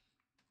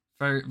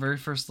 Very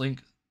first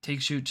link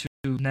takes you to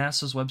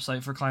NASA's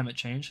website for climate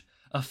change.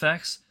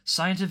 Effects,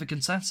 scientific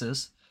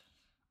consensus,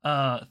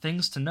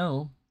 things to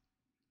know,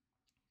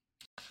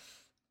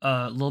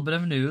 a little bit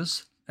of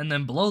news, and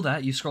then below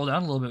that, you scroll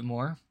down a little bit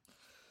more.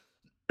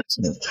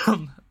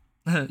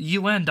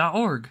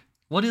 UN.org.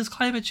 What is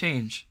climate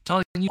change?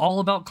 Telling you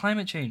all about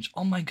climate change.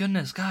 Oh my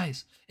goodness,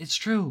 guys, it's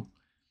true.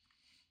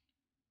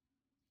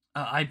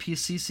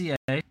 IPCC,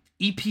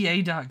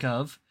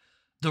 EPA.gov,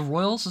 the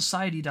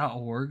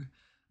RoyalSociety.org,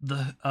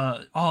 the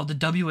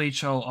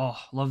WHO. Oh,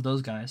 love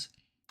those guys.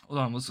 Hold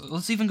on,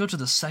 let's even go to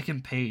the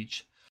second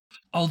page.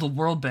 Oh, the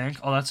World Bank.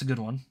 Oh, that's a good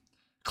one.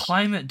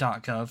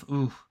 Climate.gov.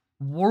 Ooh.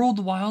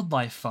 World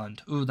Wildlife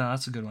Fund. Ooh,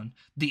 that's a good one.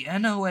 The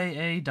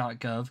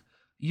NOAA.gov,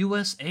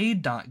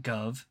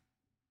 USAID.gov,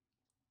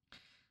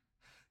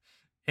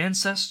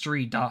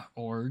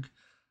 Ancestry.org,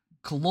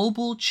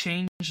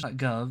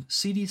 GlobalChange.gov,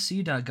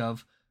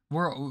 CDC.gov.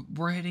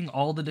 We're hitting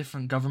all the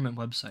different government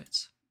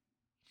websites.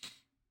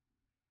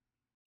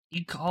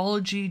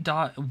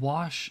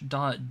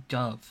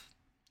 Ecology.wash.gov.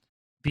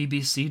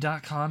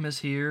 BBC.com is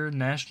here.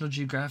 National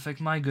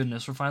Geographic. My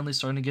goodness, we're finally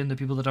starting to get into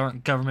people that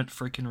aren't government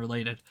freaking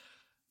related.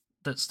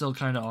 That still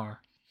kind of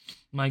are.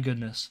 My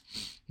goodness.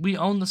 We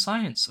own the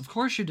science. Of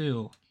course you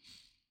do.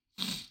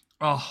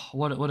 Oh,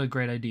 what a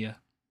great idea.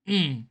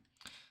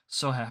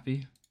 So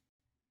happy.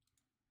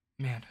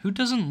 Man, who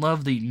doesn't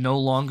love the no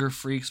longer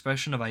free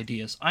expression of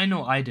ideas? I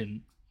know I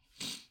didn't.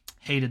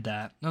 Hated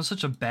that. That was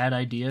such a bad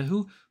idea.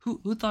 Who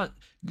thought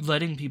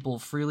letting people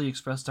freely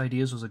express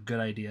ideas was a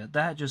good idea?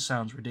 That just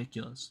sounds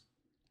ridiculous.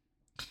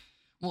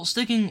 Well,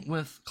 sticking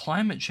with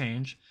climate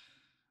change,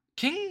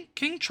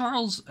 King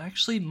Charles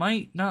actually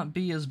might not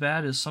be as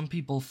bad as some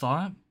people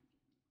thought.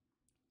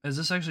 As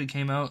this actually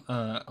came out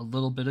a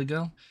little bit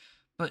ago,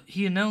 but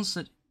he announced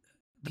that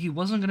he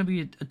wasn't going to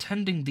be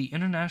attending the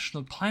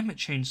International Climate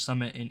Change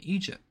Summit in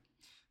Egypt,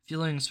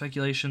 fueling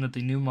speculation that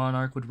the new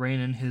monarch would rein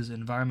in his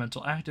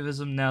environmental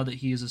activism now that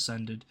he has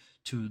ascended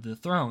to the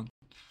throne.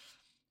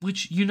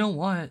 Which, you know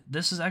what?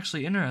 This is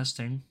actually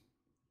interesting.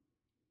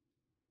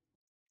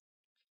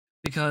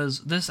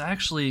 Because this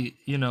actually,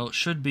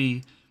 should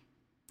be,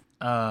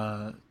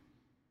 that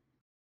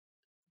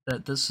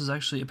this is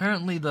actually,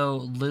 apparently though,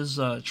 Liz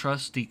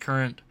Truss, the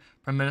current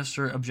Prime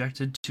Minister,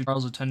 objected to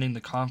Charles attending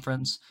the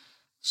conference.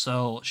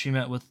 So she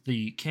met with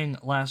the king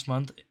last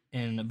month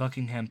in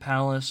Buckingham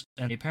Palace,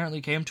 and they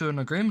apparently came to an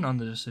agreement on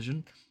the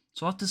decision.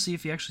 So we'll have to see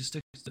if he actually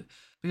sticks to it.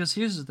 Because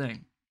here's the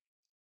thing.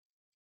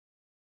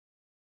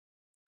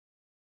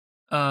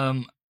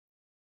 Um,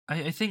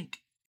 I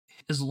think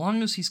as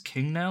long as he's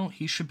king now,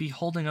 he should be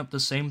holding up the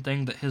same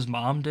thing that his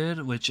mom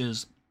did, which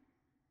is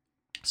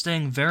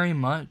staying very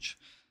much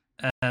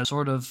as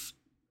sort of,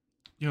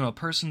 a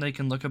person they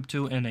can look up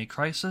to in a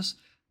crisis,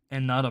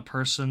 and not a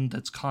person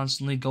that's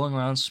constantly going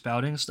around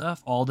spouting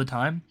stuff all the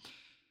time.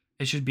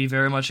 It should be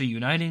very much a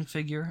uniting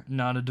figure,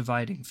 not a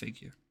dividing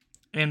figure.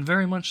 And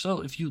very much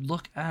so, if you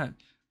look at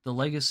the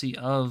legacy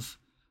of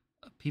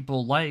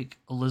people like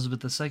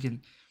Elizabeth II,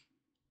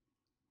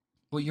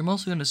 what you're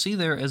mostly going to see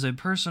there is a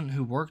person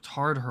who worked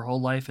hard her whole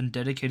life and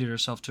dedicated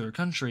herself to her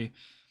country.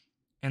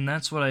 And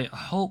that's what I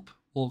hope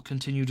will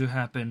continue to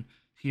happen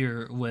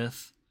here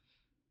with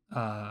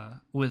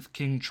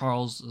King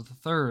Charles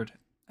III,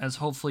 as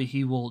hopefully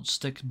he will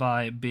stick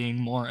by being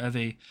more of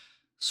a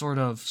sort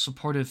of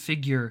supportive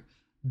figure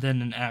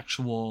than an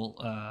actual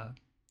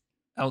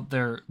out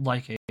there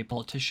like a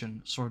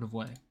politician sort of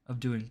way of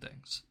doing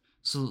things.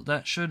 So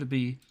that should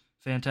be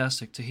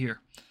fantastic to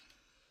hear.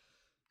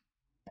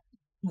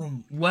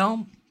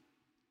 Well,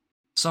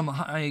 some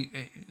high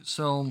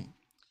school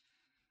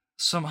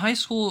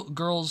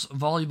girls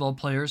volleyball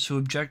players who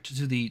object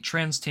to the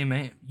trans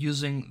teammate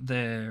using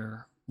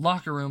their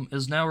locker room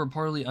is now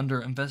reportedly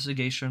under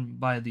investigation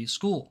by the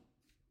school.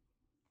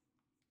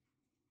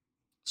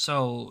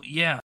 So,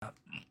 yeah.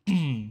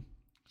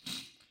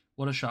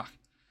 What a shock.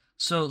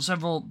 So,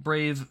 several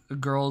brave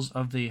girls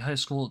of the high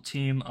school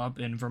team up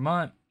in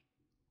Vermont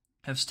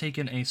have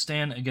taken a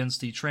stand against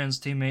the trans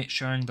teammate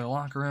sharing their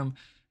locker room,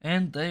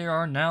 and they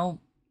are now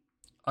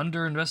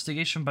under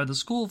investigation by the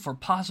school for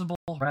possible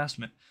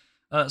harassment.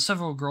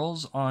 Several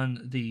girls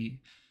on the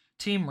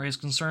team raised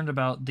concern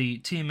about the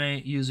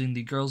teammate using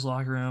the girls'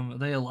 locker room.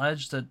 They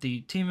alleged that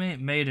the teammate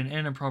made an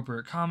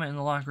inappropriate comment in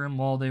the locker room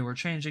while they were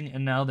changing,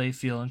 and now they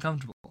feel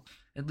uncomfortable.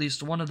 At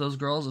least one of those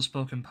girls has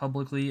spoken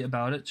publicly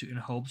about it in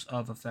hopes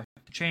of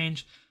effective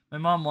change. My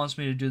mom wants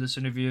me to do this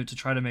interview to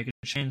try to make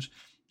a change,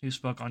 who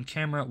spoke on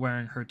camera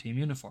wearing her team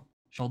uniform.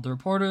 She told the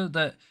reporter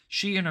that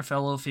she and her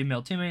fellow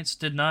female teammates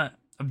did not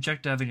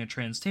object to having a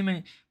trans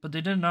teammate, but they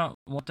did not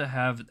want to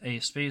have a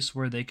space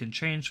where they can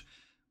change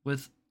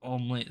with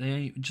only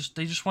they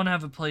just want to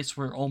have a place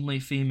where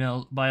only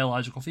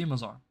biological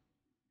females are.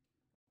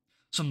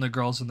 Some of the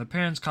girls and their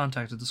parents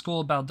contacted the school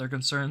about their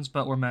concerns,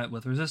 but were met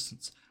with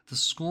resistance. The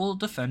school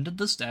defended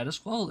the status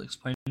quo,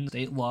 explaining the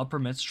state law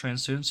permits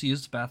trans students to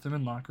use the bathroom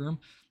and locker room.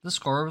 The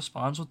school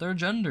responds with their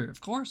gender.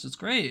 Of course, it's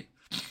great.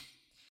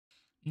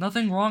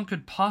 Nothing wrong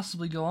could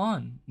possibly go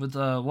on with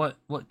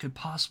what could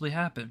possibly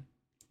happen.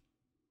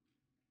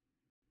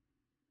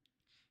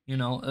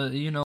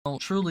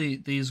 Truly,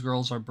 these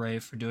girls are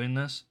brave for doing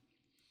this.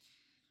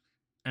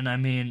 And I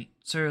mean,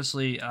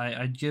 seriously,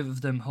 I'd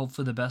give them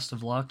hopefully the best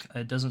of luck.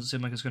 It doesn't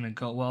seem like it's going to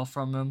go well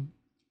from them,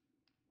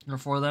 or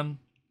for them.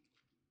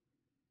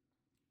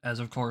 As,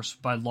 of course,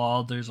 by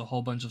law, there's a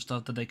whole bunch of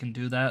stuff that they can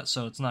do that,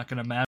 so it's not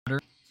going to matter.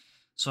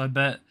 So I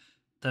bet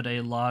that a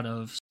lot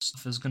of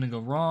stuff is going to go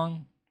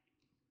wrong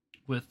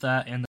with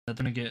that, and that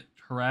they're going to get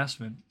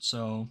harassment.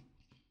 So,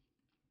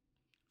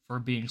 for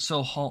being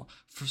so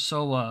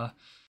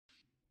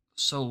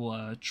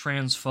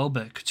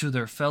transphobic to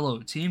their fellow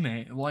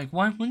teammate. Like,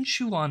 why wouldn't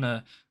you want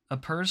a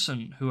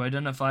person who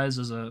identifies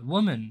as a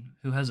woman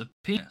who has a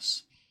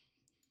penis?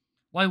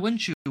 Why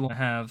wouldn't you want to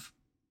have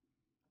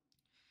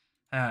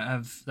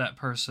that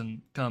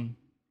person come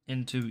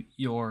into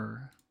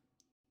your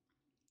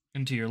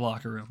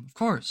locker room? Of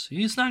course,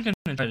 he's not going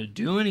to try to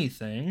do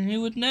anything. He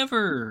would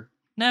never,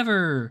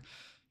 no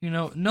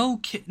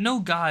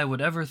guy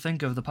would ever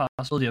think of the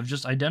possibility of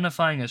just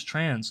identifying as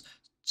trans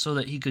so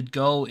that he could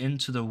go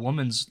into the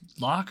woman's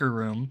locker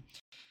room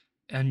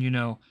and,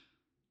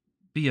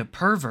 be a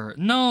pervert.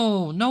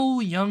 No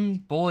young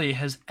boy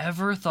has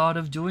ever thought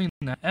of doing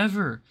that,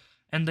 ever.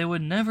 And they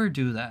would never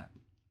do that.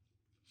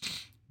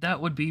 That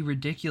would be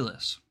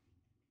ridiculous.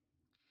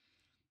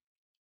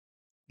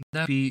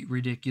 That'd be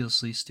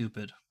ridiculously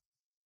stupid.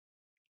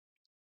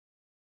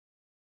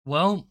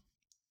 Well,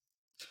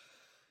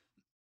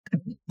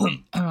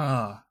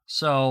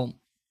 so,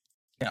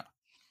 yeah.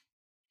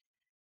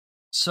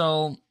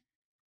 So,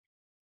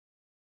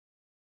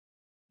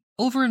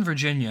 over in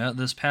Virginia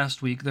this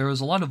past week, there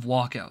was a lot of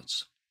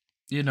walkouts.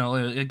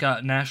 It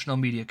got national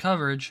media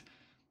coverage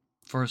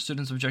for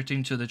students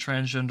objecting to the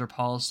transgender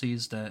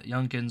policies that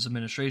Youngkin's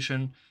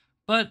administration,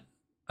 but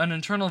an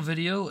internal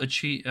video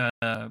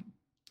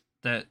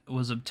that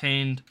was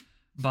obtained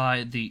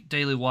by the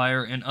Daily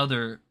Wire and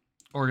other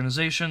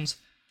organizations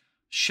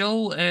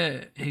show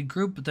a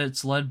group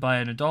that's led by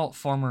an adult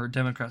former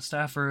Democrat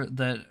staffer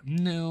that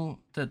knew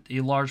that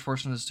a large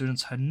portion of the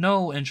students had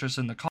no interest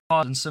in the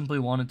cause and simply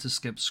wanted to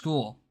skip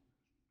school.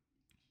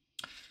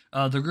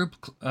 The group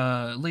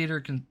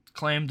leader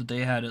claimed that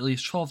they had at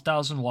least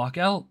 12,000 walk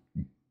out.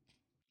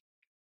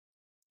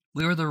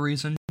 We were the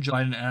reason Joe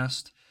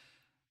Biden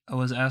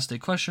was asked a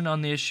question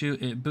on the issue.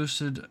 It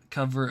boosted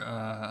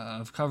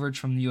coverage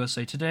from the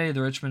USA Today,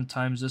 the Richmond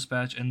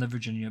Times-Dispatch, and the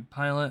Virginia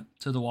Pilot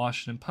to the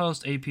Washington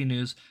Post, AP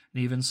News,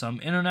 and even some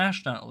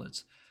international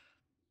outlets.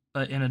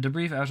 But in a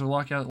debrief after the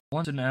walkout,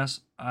 one student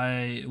asked,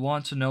 "I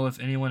want to know if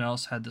anyone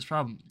else had this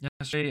problem.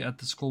 Yesterday at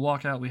the school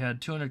walkout, we had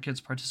 200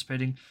 kids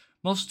participating.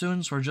 Most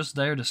students were just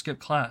there to skip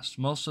class.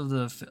 Most of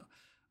the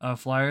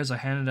flyers I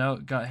handed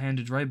out got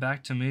handed right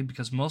back to me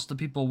because most of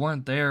the people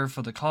weren't there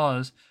for the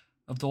cause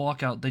of the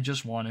walkout. They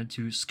just wanted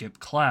to skip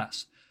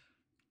class."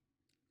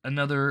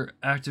 Another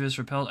activist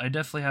repelled, "I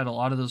definitely had a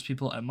lot of those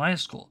people at my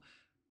school.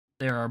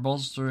 They are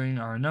bolstering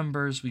our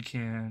numbers. We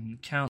can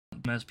count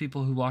them as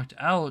people who walked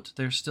out.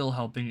 They're still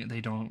helping.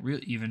 They don't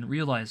even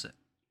realize it."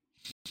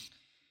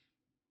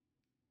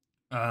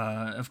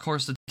 Of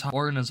course, the top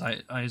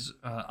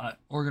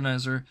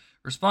organizer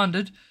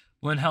responded,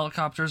 "When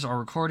helicopters are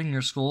recording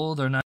your school,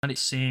 they're not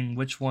seeing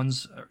which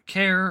ones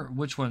care,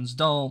 which ones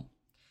don't.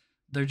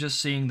 They're just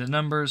seeing the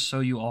numbers, so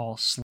you all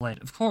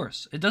slide." Of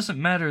course, it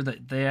doesn't matter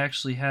that they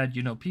actually had,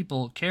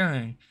 people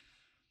caring.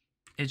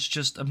 It's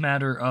just a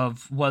matter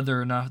of whether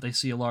or not they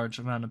see a large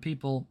amount of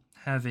people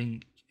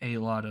having a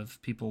lot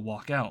of people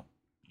walk out.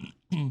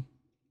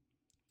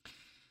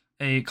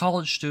 A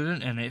college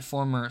student and a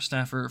former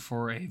staffer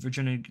for a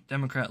Virginia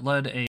Democrat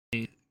led a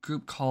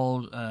group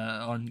called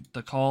on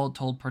the call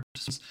told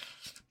participants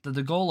that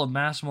the goal of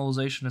mass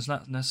mobilization is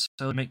not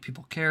necessarily to make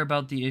people care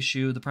about the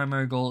issue. The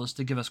primary goal is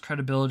to give us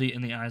credibility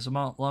in the eyes of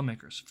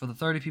lawmakers. For the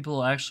 30 people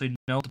who actually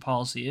know what the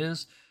policy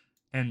is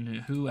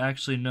and who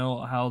actually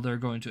know how they're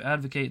going to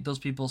advocate, those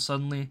people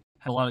suddenly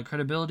have a lot of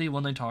credibility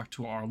when they talk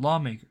to our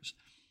lawmakers.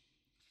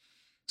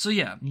 So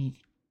yeah.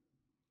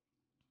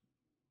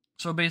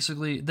 So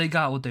basically, they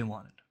got what they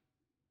wanted.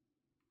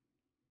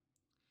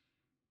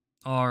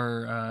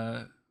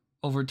 Our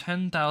over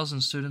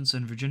 10,000 students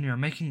in Virginia are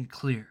making it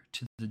clear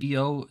to the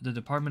DO, the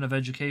Department of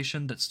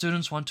Education, that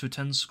students want to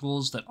attend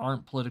schools that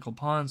aren't political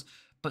pawns,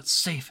 but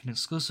safe and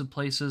exclusive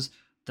places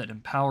that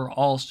empower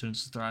all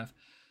students to thrive.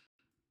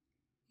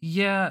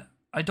 Yeah,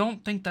 I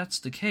don't think that's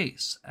the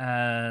case,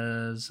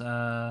 as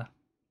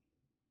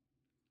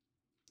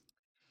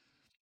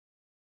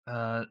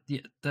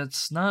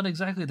that's not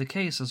exactly the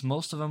case, as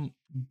most of them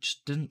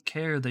just didn't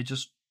care. They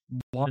just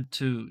wanted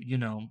to,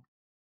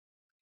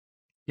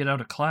 get out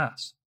of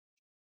class.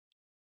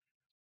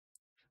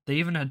 They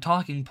even had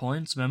talking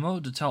points memo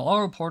to tell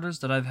all reporters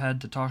that I've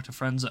had to talk to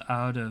friends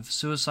out of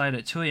suicide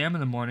at 2 a.m. in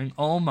the morning.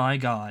 Oh my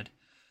god.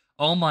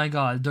 Oh my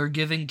god, they're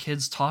giving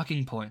kids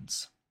talking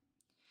points.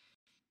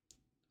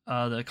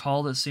 The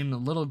call that seemed a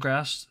little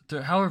grasped.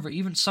 However,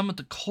 even some of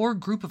the core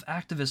group of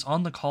activists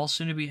on the call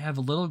seem to have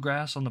a little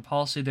grasp on the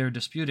policy they're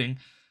disputing.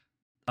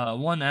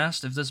 One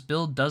asked, if this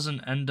bill does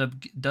end up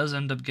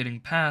getting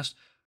passed,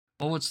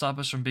 what would stop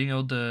us from being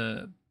able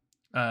to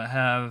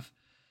have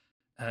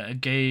a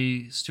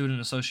gay student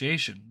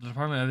association? The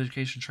Department of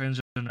Education transgender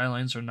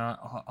guidelines are not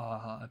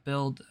a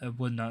bill that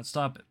would not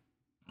stop it.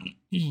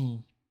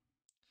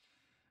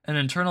 An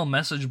internal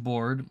message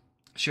board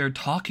shared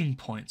talking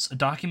points, a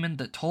document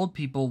that told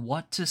people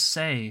what to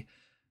say,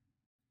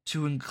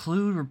 to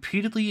include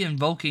repeatedly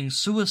invoking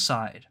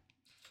suicide.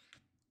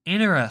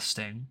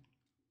 Interesting.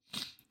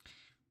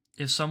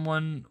 If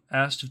someone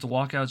asked if the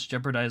walkouts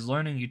jeopardize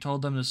learning, you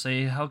told them to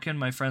say, how can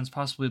my friends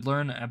possibly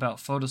learn about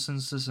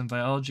photosynthesis in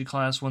biology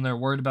class when they're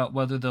worried about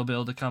whether they'll be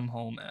able to come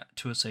home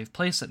to a safe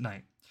place at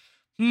night?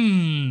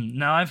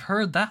 Now I've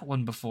heard that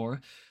one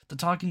before. The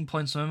talking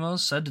points memo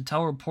said to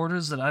tell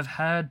reporters that I've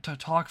had to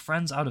talk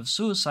friends out of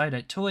suicide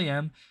at 2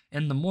 a.m.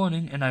 in the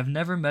morning, and I've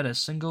never met a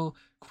single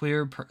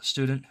queer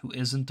student who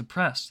isn't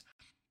depressed.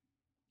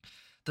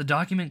 The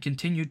document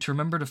continued to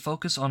remember to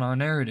focus on our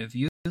narrative.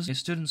 Using a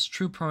student's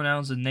true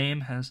pronouns and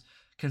name has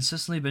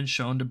consistently been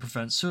shown to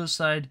prevent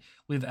suicide.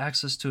 We have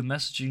access to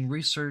messaging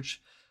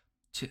research,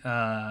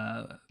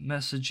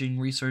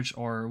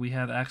 or we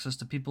have access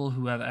to people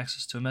who have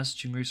access to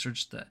messaging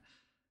research. That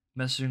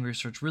messaging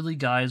research really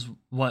guides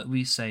what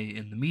we say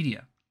in the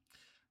media.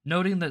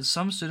 Noting that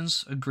some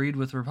students agreed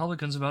with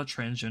Republicans about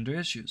transgender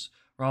issues.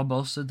 Raul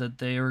boasted that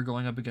they were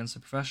going up against a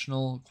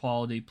professional,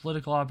 quality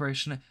political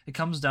operation. It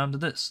comes down to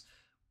this.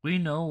 We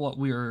know what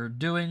we are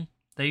doing.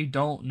 They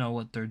don't know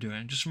what they're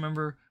doing. Just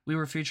remember, we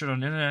were featured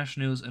on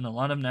international news and a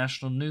lot of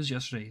national news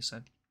yesterday, he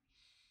said.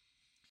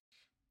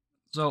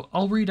 So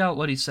I'll read out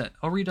what he said.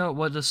 I'll read out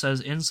what it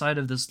says inside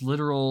of this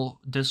literal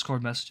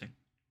Discord messaging.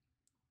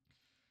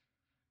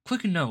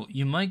 Quick note,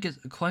 you might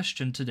get a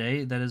question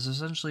today that is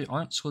essentially,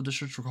 aren't school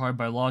districts required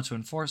by law to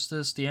enforce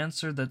this? The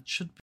answer that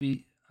should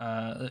be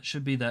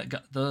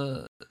that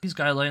these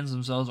guidelines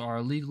themselves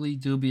are legally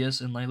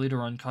dubious and likely to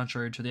run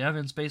contrary to the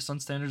evidence based on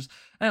standards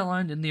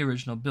outlined in the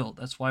original bill.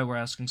 That's why we're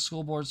asking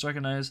school boards to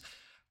recognize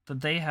that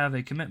they have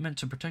a commitment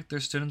to protect their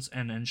students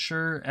and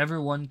ensure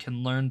everyone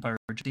can learn by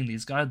rejecting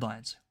these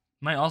guidelines.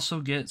 Might also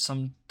get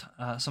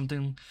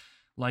something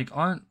like,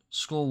 aren't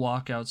school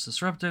walkouts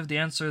disruptive? The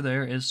answer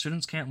there is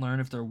students can't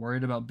learn if they're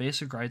worried about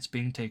basic rights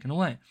being taken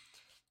away.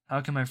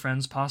 How can my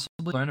friends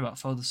possibly learn about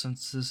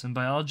photosynthesis in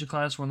biology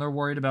class when they're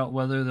worried about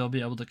whether they'll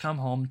be able to come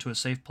home to a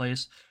safe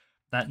place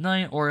that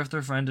night, or if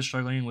their friend is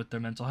struggling with their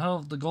mental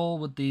health? The goal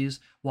with these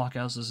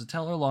walkouts is to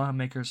tell our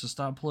lawmakers to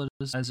stop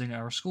politicizing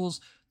our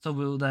schools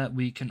so that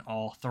we can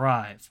all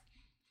thrive.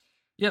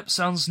 Yep,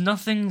 sounds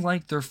nothing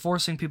like they're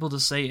forcing people to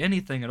say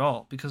anything at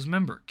all. Because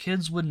remember,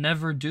 kids would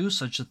never do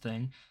such a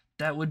thing.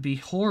 That would be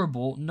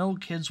horrible. No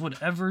kids would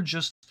ever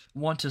just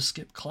want to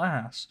skip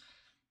class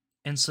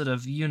instead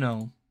of,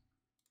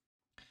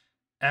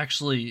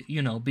 actually,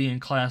 be in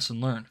class and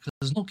learn.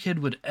 Because no kid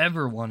would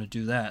ever want to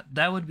do that.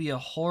 That would be a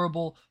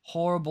horrible,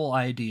 horrible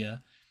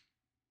idea.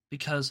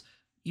 Because,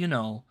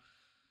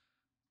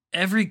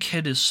 every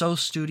kid is so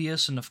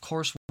studious and, of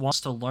course, wants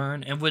to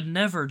learn and would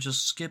never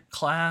just skip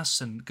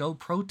class and go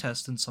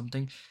protest in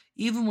something,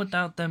 even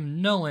without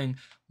them knowing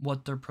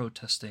what they're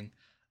protesting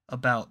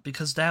about,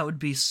 because that would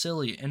be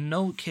silly, and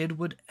no kid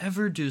would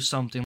ever do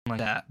something like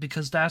that,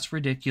 because that's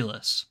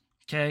ridiculous.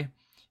 Okay?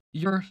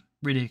 You're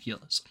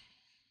ridiculous.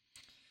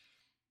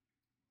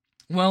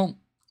 Well,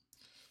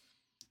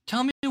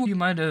 tell me where you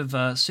might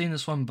have seen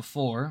this one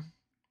before,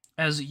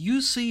 as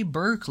UC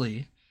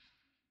Berkeley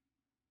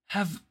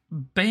have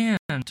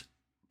banned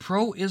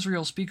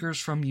pro-Israel speakers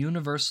from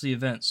university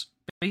events,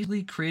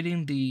 basically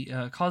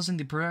causing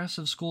the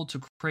progressive school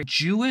to create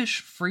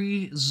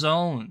Jewish-free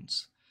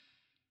zones.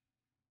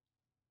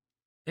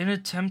 In an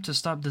attempt to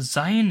stop the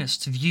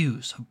Zionist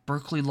views of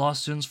Berkeley law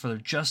students for their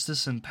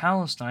justice in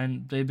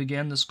Palestine, they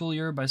began the school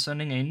year by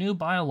sending a new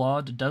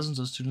bylaw to dozens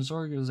of students'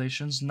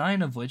 organizations,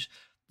 9 of which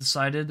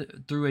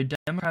decided through a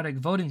democratic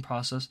voting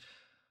process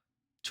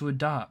to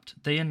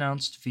adopt, they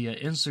announced via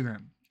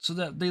Instagram. So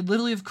that they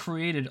literally have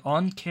created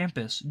on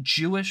campus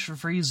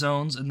Jewish-free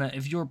zones, and that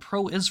if you're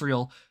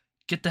pro-Israel,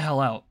 get the hell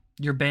out.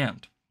 You're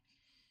banned.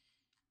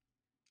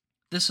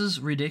 This is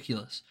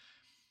ridiculous.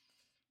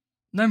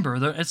 Remember,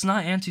 it's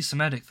not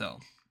anti-Semitic, though,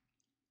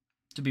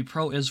 to be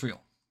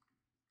pro-Israel.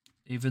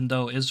 Even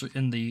though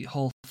in the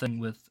whole thing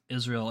with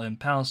Israel and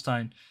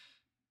Palestine,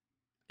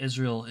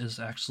 Israel is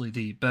actually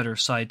the better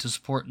side to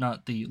support,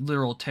 not the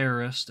literal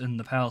terrorists and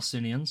the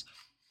Palestinians.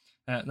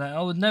 That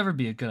would never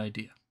be a good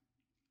idea.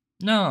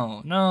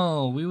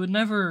 No, we would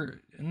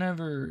never,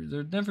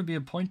 there'd never be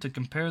a point to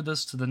compare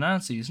this to the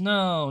Nazis.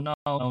 No,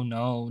 of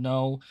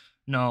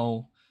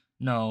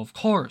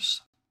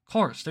course,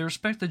 they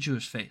respect the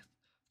Jewish faith.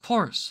 Of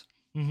course.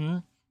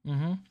 It's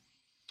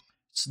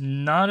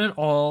not at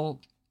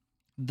all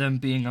them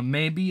being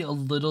maybe a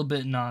little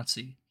bit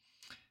Nazi.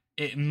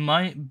 It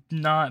might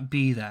not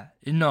be that.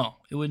 No,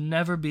 it would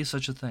never be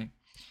such a thing.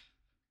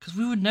 Because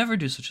we would never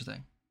do such a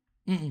thing.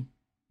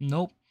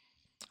 Nope.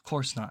 Of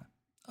course not.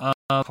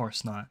 Of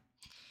course not.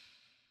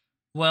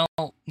 Well,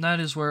 that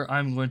is where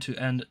I'm going to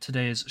end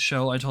today's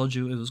show. I told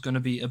you it was going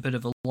to be a bit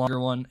of a longer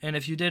one. And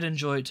if you did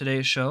enjoy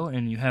today's show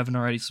and you haven't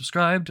already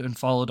subscribed and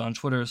followed on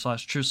Twitter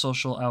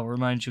 /TruthSocial, I'll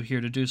remind you here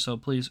to do so.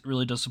 Please, it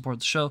really does support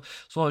the show.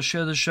 So I'll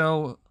share the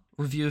show,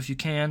 review if you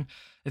can.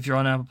 If you're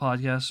on Apple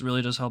Podcasts, it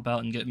really does help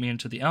out and get me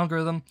into the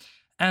algorithm.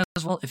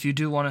 As well, if you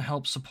do want to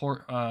help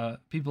support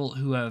people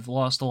who have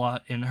lost a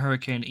lot in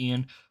Hurricane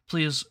Ian,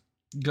 please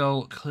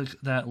go click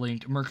that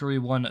link.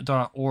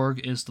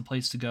 Mercury1.org is the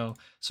place to go.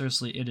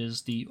 Seriously, it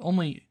is the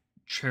only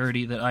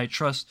charity that I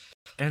trust.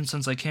 And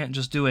since I can't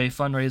just do a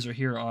fundraiser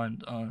here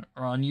on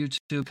YouTube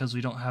because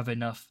we don't have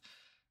enough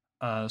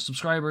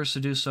subscribers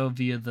to do so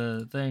via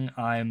the thing,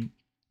 I'm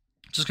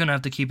just going to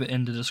have to keep it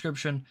in the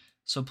description.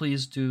 So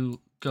please do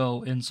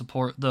go and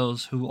support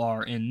those who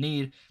are in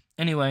need.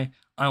 Anyway,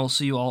 I will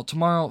see you all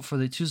tomorrow for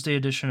the Tuesday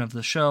edition of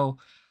the show,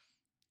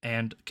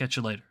 and catch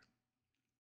you later.